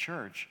and the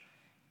church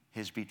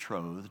his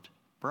betrothed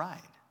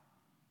bride.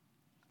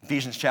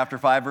 Ephesians chapter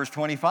 5, verse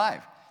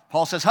 25.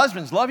 Paul says,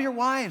 husbands, love your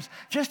wives,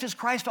 just as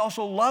Christ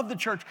also loved the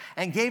church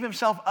and gave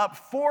himself up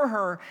for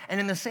her. And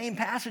in the same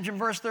passage in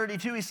verse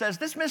 32, he says,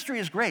 this mystery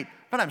is great,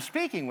 but I'm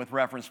speaking with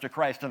reference to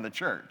Christ and the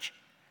church.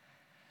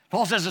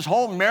 Paul says this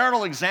whole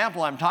marital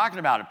example I'm talking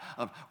about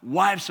of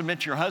wives submit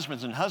to your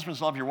husbands and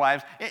husbands love your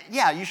wives.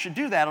 Yeah, you should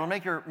do that. It'll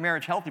make your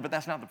marriage healthy, but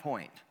that's not the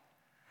point.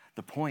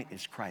 The point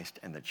is Christ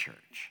and the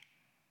church.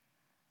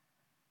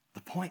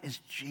 The point is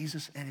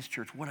Jesus and his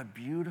church. What a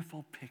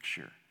beautiful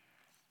picture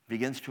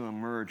begins to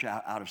emerge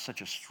out of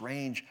such a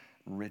strange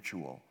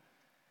ritual.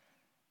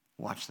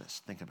 Watch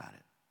this. Think about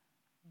it.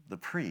 The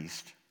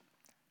priest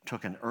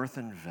took an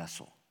earthen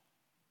vessel.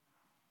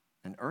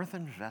 An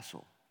earthen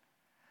vessel.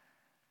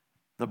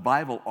 The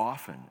Bible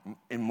often,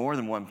 in more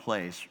than one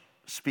place,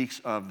 speaks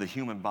of the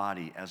human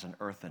body as an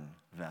earthen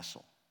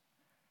vessel.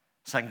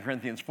 2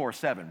 Corinthians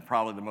 4:7,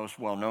 probably the most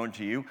well-known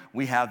to you.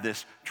 We have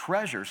this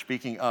treasure,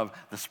 speaking of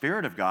the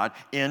Spirit of God,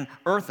 in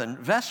earthen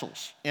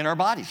vessels, in our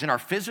bodies, in our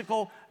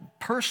physical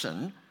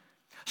person,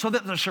 so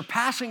that the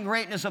surpassing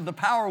greatness of the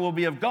power will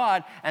be of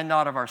God and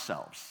not of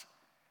ourselves.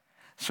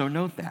 So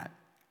note that.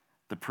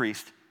 The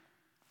priest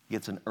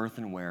gets an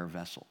earthenware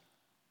vessel,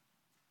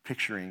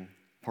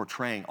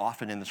 portraying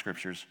often in the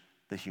scriptures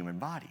the human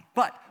body.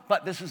 But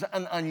this is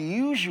an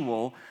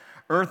unusual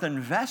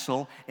earthen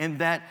vessel in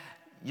that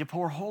you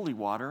pour holy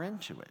water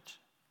into it.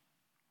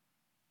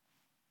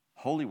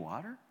 Holy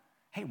water?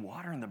 Hey,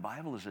 water in the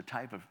Bible is a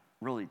type of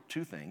really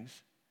two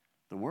things,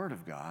 the Word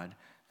of God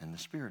and the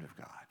Spirit of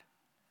God.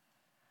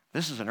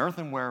 This is an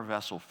earthenware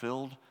vessel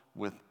filled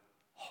with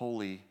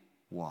holy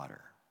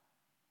water.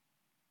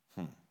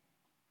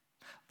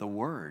 The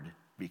Word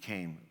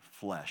became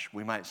flesh.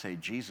 We might say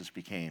Jesus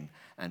became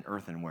an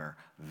earthenware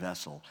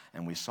vessel,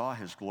 and we saw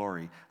his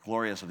glory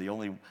as of the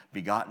only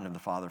begotten of the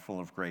Father,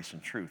 full of grace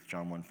and truth,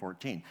 John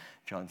 1:14.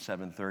 John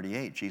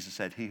 7:38, Jesus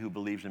said, he who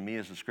believes in me,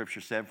 as the scripture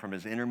said, from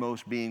his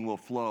innermost being will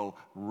flow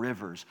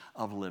rivers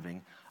of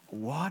living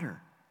water.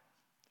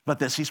 But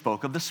this he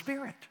spoke of the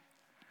Spirit.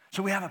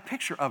 So we have a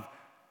picture of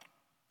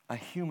a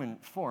human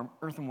form,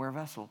 earthenware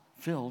vessel,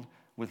 filled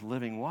with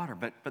living water.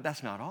 But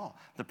that's not all.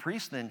 The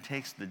priest then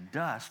takes the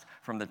dust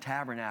from the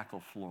tabernacle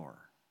floor,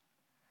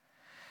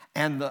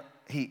 and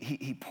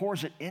he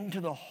pours it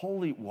into the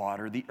holy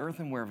water, the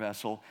earthenware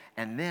vessel,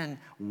 and then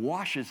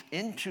washes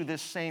into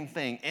this same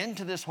thing,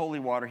 into this holy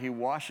water, he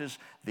washes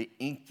the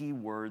inky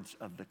words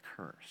of the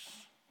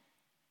curse.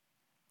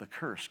 The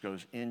curse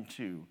goes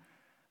into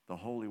the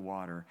holy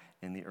water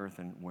in the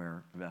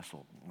earthenware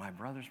vessel. My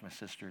brothers, my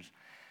sisters,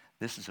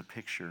 this is a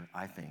picture,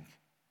 I think,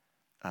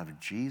 of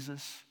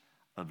Jesus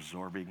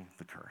absorbing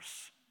the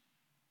curse.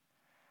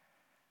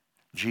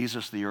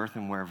 Jesus, the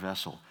earthenware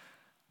vessel,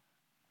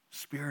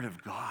 Spirit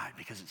of God,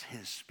 because it's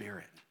his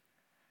Spirit.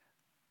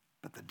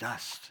 But the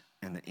dust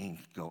and the ink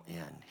go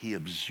in. He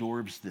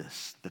absorbs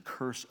this, the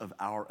curse of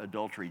our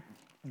adultery.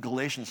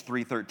 Galatians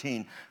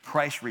 3:13,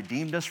 Christ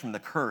redeemed us from the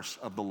curse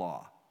of the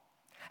law,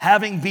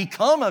 having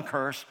become a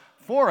curse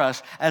for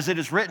us, as it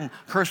is written,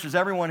 cursed is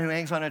everyone who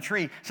hangs on a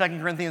tree.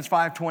 2 Corinthians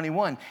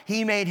 5:21,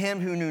 he made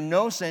him who knew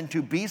no sin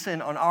to be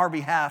sin on our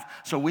behalf,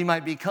 so we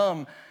might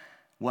become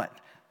what?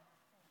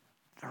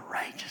 The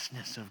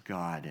righteousness of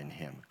God in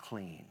him,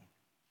 clean,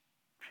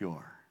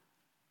 pure.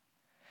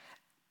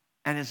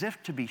 And as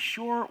if to be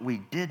sure we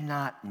did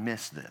not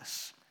miss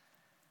this,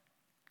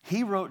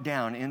 he wrote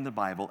down in the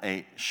Bible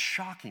a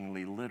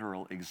shockingly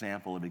literal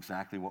example of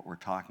exactly what we're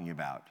talking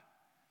about.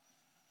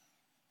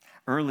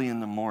 Early in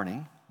the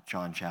morning,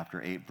 John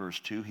chapter 8, verse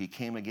 2, he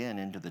came again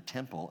into the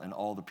temple, and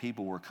all the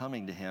people were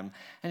coming to him,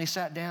 and he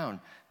sat down,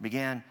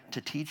 began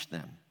to teach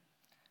them.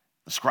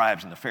 The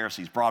scribes and the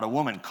Pharisees brought a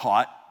woman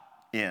caught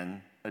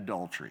in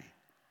adultery.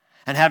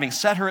 And having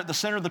set her at the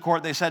center of the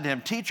court, they said to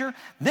him, Teacher,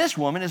 this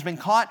woman has been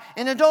caught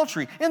in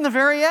adultery, in the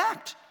very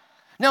act.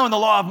 Now, in the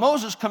law of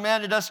Moses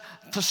commanded us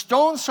to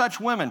stone such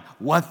women.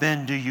 What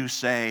then do you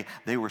say?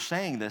 They were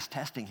saying this,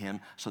 testing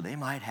him, so they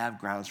might have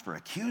grounds for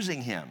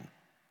accusing him.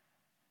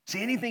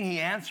 See, anything he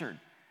answered,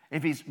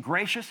 if he's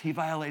gracious, he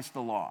violates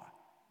the law.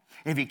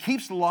 If he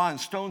keeps the law and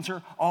stones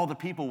her, all the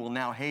people will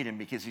now hate him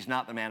because he's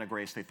not the man of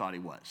grace they thought he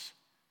was.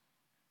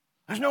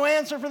 There's no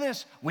answer for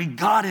this. We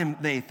got him,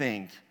 they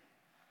think.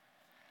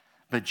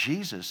 But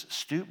Jesus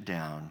stooped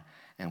down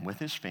and with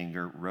his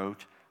finger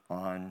wrote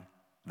on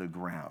the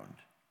ground.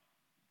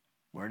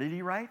 Where did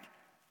he write?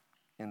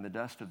 In the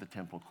dust of the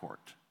temple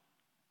court,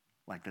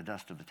 like the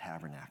dust of the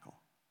tabernacle.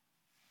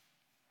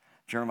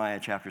 Jeremiah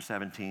chapter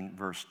 17,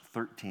 verse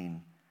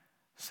 13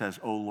 says,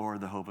 O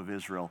Lord, the hope of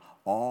Israel,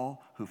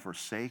 all who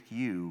forsake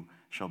you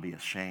shall be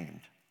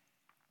ashamed.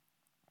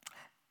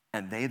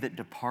 And they that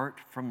depart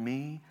from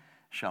me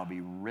shall be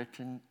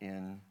written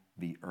in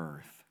the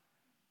earth,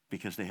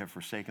 because they have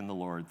forsaken the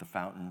Lord, the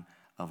fountain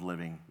of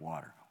living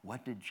water.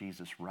 What did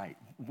Jesus write?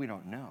 We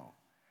don't know.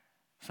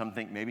 Some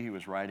think maybe he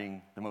was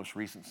writing the most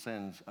recent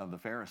sins of the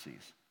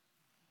Pharisees.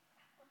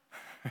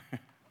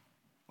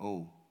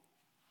 Oh.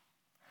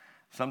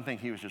 Some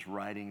think he was just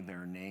writing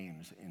their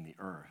names in the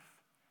earth.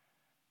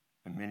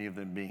 And many of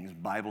them being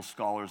Bible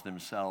scholars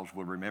themselves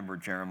would remember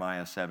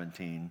Jeremiah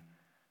 17.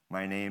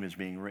 My name is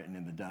being written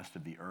in the dust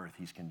of the earth.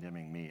 He's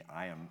condemning me.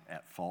 I am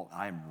at fault.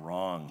 I am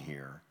wrong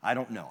here. I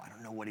don't know. I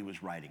don't know what he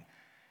was writing.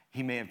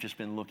 He may have just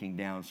been looking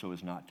down so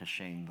as not to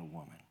shame the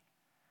woman.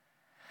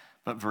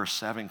 But verse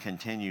 7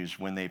 continues,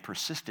 when they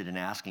persisted in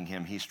asking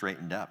him, he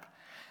straightened up.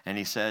 And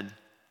he said,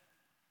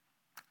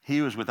 he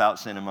who is without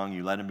sin among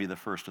you, let him be the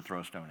first to throw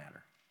a stone at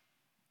her.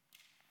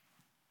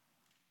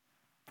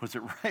 Puts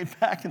it right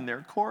back in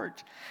their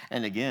court.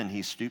 And again,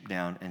 he stooped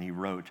down and he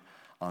wrote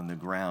on the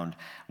ground.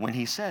 When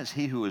he says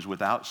he who is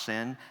without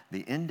sin,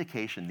 the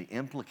indication, the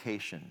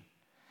implication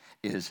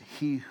is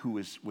he who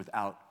is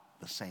without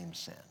the same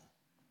sin.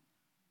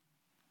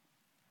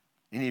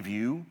 Any of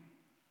you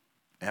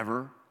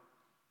ever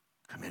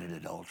committed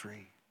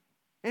adultery?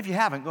 If you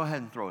haven't, go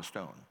ahead and throw a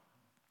stone.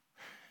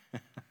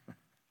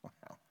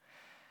 Wow.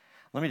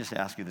 Let me just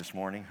ask you this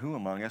morning, who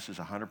among us is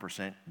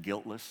 100%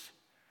 guiltless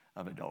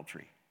of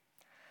adultery?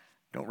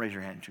 Don't raise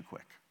your hand too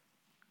quick.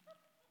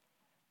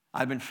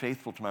 I've been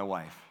faithful to my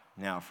wife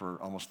now for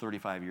almost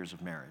 35 years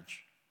of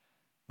marriage,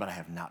 but I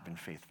have not been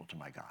faithful to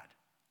my God.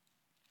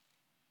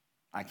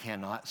 I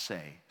cannot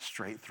say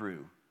straight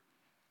through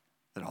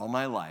that all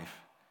my life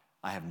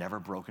I have never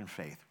broken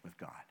faith with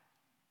God.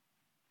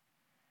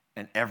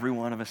 And every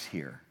one of us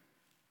here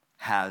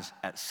has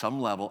at some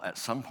level, at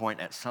some point,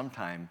 at some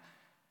time,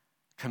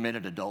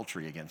 committed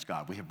adultery against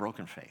God. We have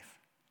broken faith.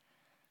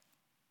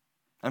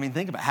 I mean,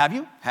 think about it. Have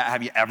you?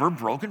 Have you ever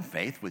broken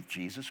faith with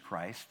Jesus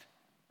Christ,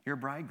 your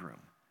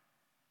bridegroom?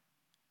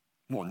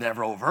 Well,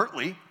 never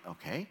overtly.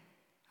 Okay.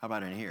 How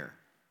about in here?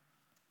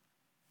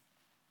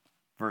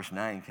 Verse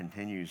 9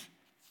 continues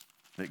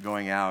that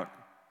going out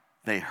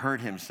they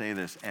heard him say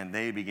this, and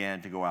they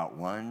began to go out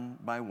one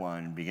by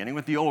one, beginning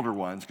with the older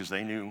ones, because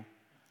they knew.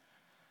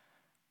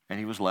 And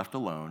he was left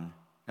alone,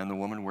 and the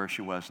woman where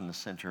she was in the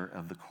center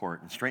of the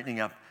court. And straightening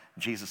up,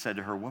 Jesus said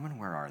to her, "Woman,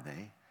 where are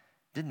they?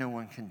 Did no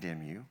one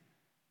condemn you?"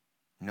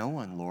 "No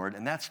one, Lord."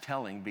 And that's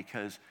telling,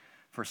 because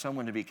for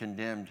someone to be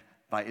condemned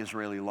by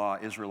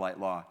Israelite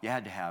law, you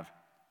had to have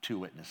 2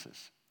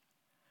 witnesses.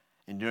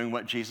 In doing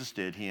what Jesus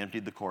did, he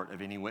emptied the court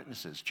of any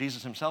witnesses.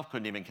 Jesus himself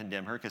couldn't even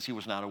condemn her because he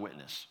was not a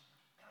witness.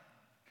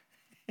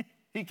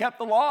 He kept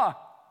the law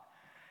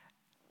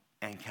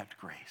and kept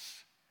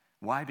grace.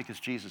 Why? Because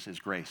Jesus is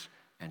grace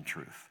and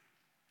truth.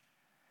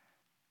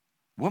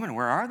 "Woman,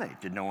 where are they?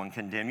 Did no one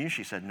condemn you?"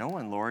 She said, "No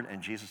one, Lord."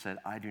 And Jesus said,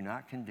 "I do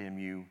not condemn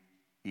you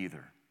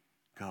either.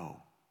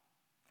 Go.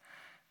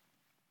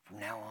 From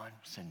now on,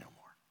 sin no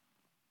more.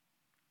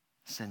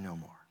 Sin no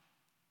more."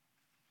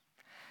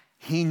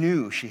 He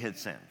knew she had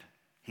sinned.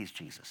 He's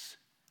Jesus.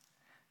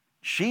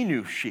 She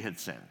knew she had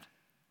sinned.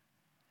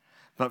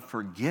 But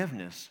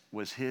forgiveness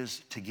was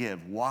his to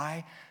give.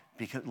 Why?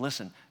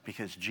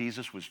 Because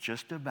Jesus was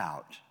just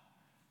about,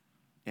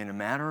 in a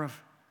matter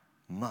of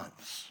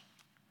months,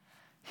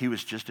 he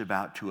was just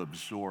about to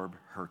absorb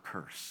her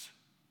curse,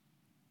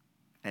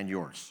 and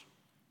yours,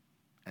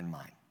 and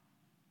mine.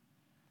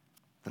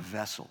 The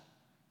vessel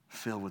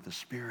filled with the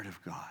Spirit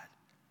of God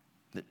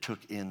that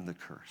took in the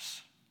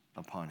curse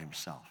upon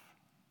himself.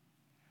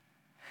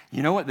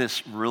 You know what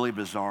this really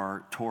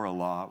bizarre Torah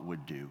law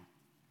would do?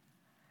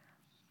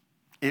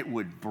 It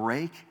would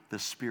break the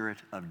spirit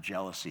of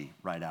jealousy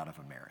right out of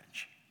a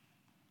marriage.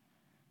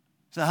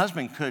 So the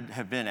husband could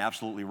have been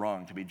absolutely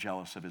wrong to be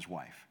jealous of his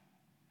wife.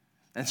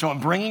 And so in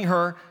bringing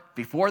her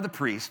before the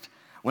priest,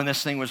 when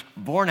this thing was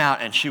borne out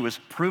and she was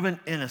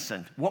proven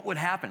innocent, what would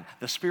happen?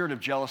 The spirit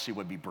of jealousy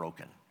would be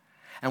broken.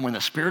 And when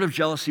the spirit of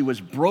jealousy was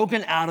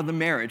broken out of the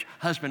marriage,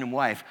 husband and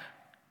wife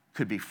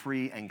could be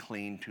free and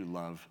clean to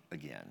love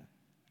again.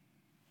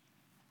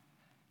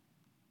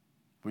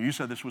 Well, you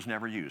said this was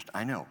never used.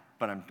 I know,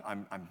 but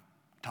I'm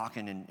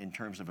talking in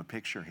terms of a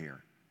picture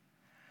here.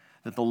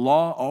 That the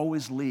law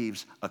always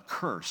leaves a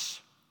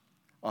curse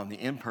on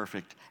the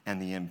imperfect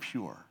and the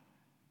impure,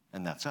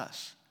 and that's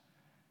us.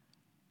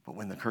 But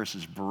when the curse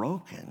is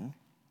broken,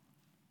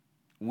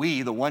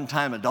 we, the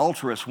one-time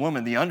adulterous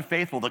woman, the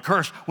unfaithful, the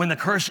curse, when the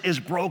curse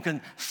is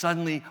broken,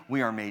 suddenly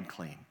we are made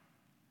clean.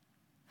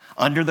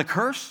 Under the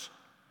curse,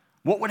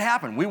 what would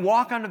happen? We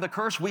walk under the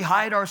curse, we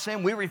hide our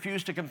sin, we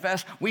refuse to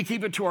confess, we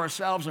keep it to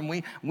ourselves, and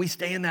we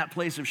stay in that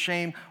place of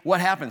shame.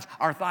 What happens?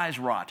 Our thighs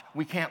rot.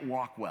 We can't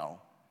walk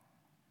well.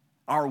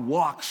 Our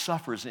walk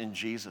suffers in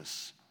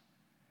Jesus.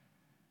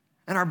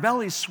 And our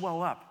bellies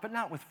swell up, but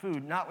not with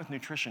food, not with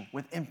nutrition,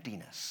 with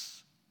emptiness.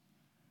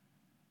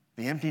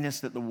 The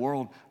emptiness that the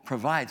world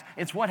provides.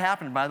 It's what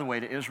happened, by the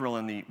way, to Israel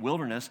in the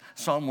wilderness.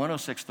 Psalm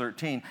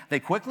 106:13. They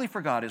quickly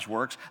forgot his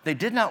works. They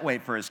did not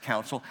wait for his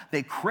counsel.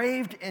 They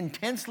craved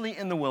intensely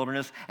in the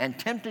wilderness and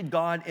tempted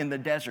God in the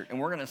desert. And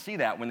we're going to see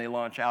that when they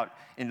launch out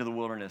into the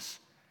wilderness.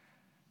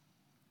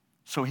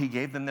 So he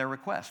gave them their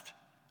request,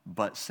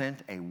 but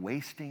sent a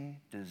wasting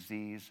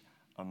disease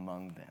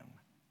among them.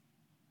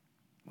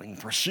 We can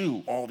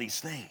pursue all these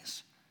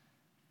things,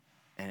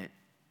 and it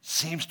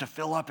seems to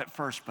fill up at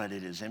first, but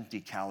it is empty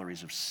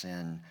calories of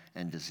sin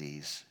and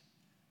disease.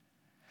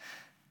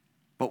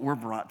 But we're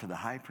brought to the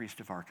high priest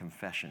of our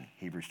confession,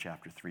 Hebrews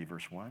chapter 3,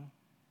 verse 1,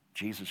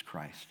 Jesus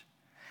Christ.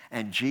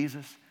 And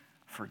Jesus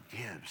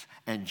forgives,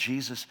 and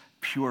Jesus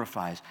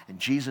purifies, and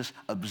Jesus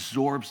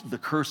absorbs the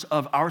curse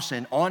of our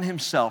sin on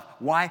himself.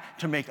 Why?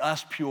 To make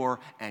us pure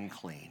and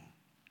clean.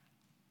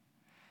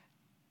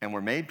 And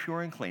we're made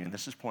pure and clean. And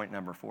this is point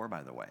number 4,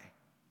 by the way.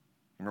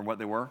 Remember what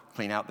they were?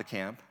 Clean out the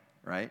camp,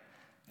 right?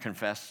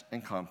 Confess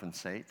and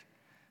compensate.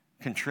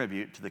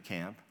 Contribute to the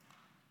camp.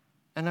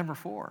 And number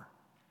 4,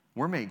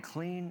 we're made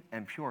clean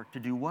and pure to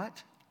do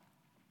what?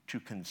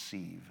 To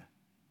conceive.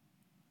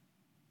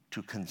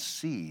 To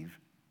conceive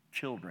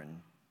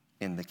children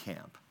in the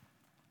camp.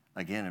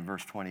 Again, in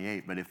verse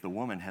 28, but if the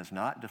woman has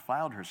not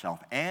defiled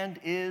herself and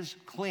is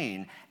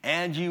clean,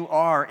 and you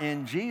are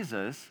in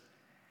Jesus,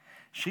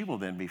 she will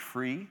then be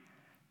free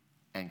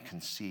and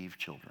conceive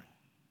children.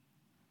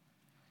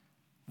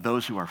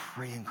 Those who are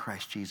free in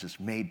Christ Jesus,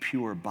 made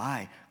pure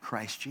by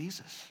Christ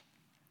Jesus,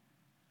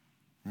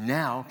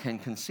 now can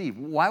conceive.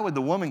 Why would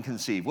the woman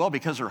conceive? Well,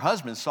 because her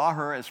husband saw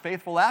her as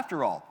faithful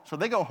after all. So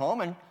they go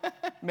home and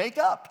make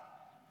up.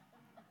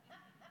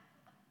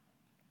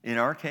 In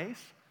our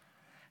case,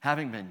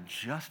 having been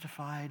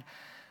justified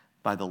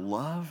by the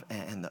love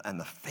and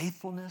the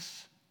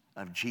faithfulness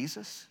of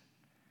Jesus,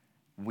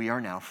 we are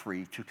now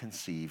free to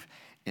conceive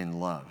in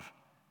love.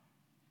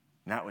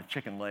 Not with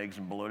chicken legs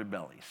and bloated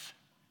bellies.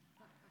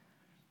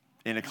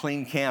 In a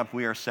clean camp,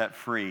 we are set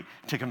free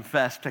to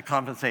confess, to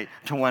compensate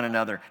to one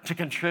another, to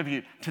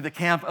contribute to the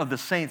camp of the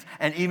saints,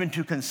 and even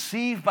to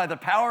conceive by the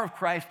power of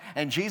Christ.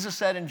 And Jesus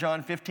said in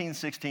John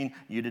 15:16,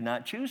 you did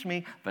not choose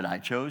me, but I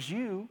chose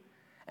you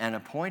and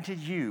appointed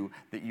you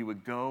that you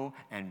would go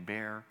and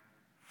bear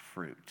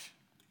fruit,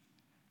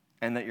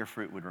 and that your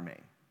fruit would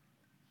remain.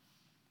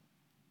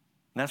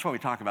 And that's why we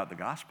talk about the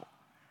gospel.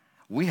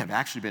 We have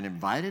actually been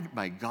invited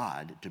by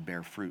God to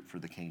bear fruit for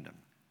the kingdom.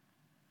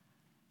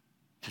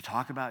 To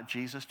talk about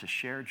Jesus, to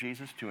share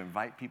Jesus, to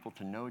invite people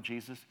to know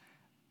Jesus,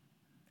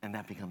 and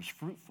that becomes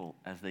fruitful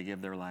as they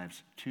give their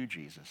lives to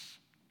Jesus.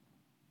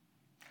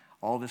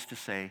 All this to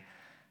say,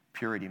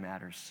 purity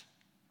matters.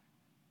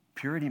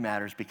 Purity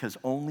matters because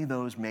only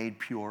those made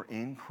pure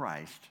in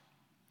Christ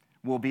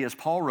will be, as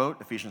Paul wrote,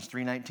 Ephesians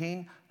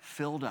 3:19,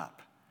 filled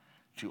up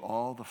to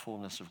all the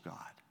fullness of God.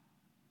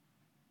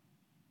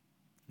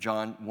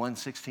 John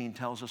 1:16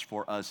 tells us,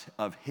 for us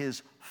of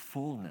his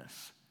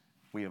fullness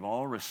we have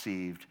all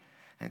received,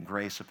 and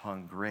grace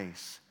upon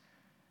grace.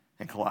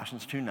 And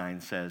Colossians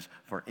 2:9 says,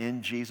 for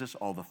in Jesus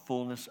all the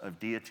fullness of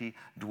deity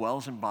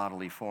dwells in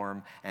bodily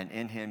form, and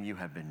in him you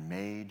have been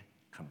made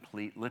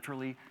complete.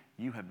 Literally,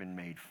 you have been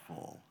made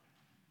full.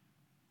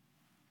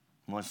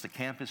 Once the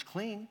camp is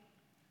clean,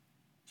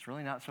 it's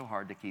really not so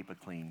hard to keep a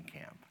clean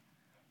camp.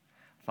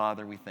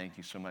 Father, we thank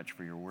you so much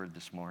for your word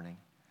this morning.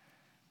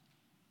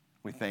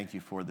 We thank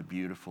you for the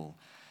beautiful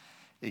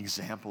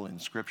example in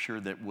Scripture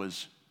that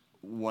was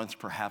once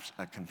perhaps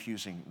a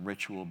confusing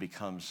ritual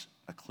becomes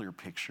a clear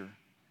picture,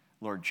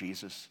 Lord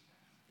Jesus,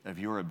 of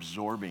your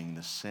absorbing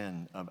the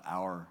sin of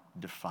our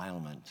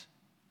defilement,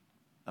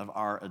 of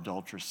our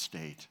adulterous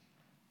state,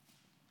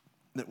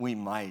 that we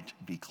might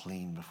be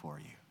clean before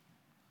you.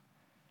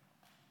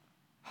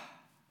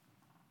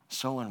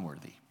 So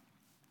unworthy,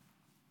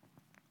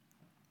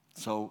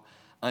 so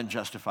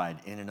unjustified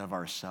in and of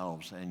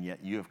ourselves, and yet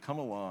you have come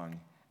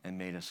along and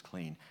made us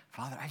clean.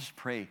 Father, I just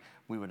pray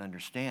we would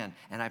understand,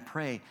 and I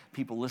pray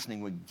people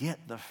listening would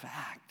get the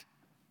fact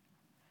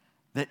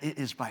that it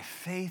is by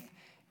faith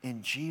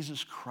in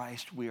Jesus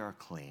Christ we are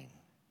clean.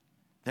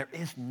 There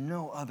is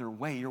no other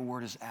way. Your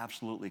word is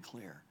absolutely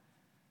clear.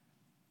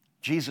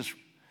 Jesus,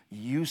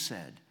 you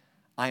said,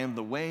 I am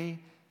the way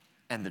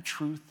and the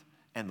truth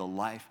and the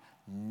life.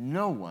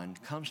 No one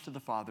comes to the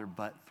Father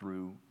but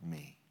through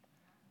me.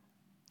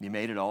 You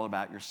made it all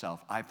about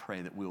yourself. I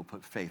pray that we will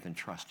put faith and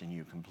trust in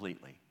you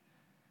completely.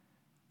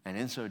 And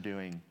in so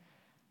doing,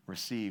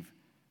 receive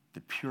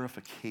the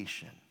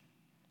purification,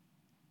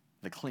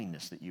 the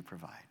cleanness that you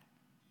provide.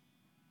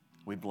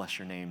 We bless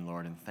your name,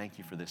 Lord, and thank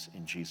you for this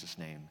in Jesus'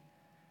 name.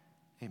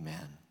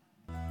 Amen.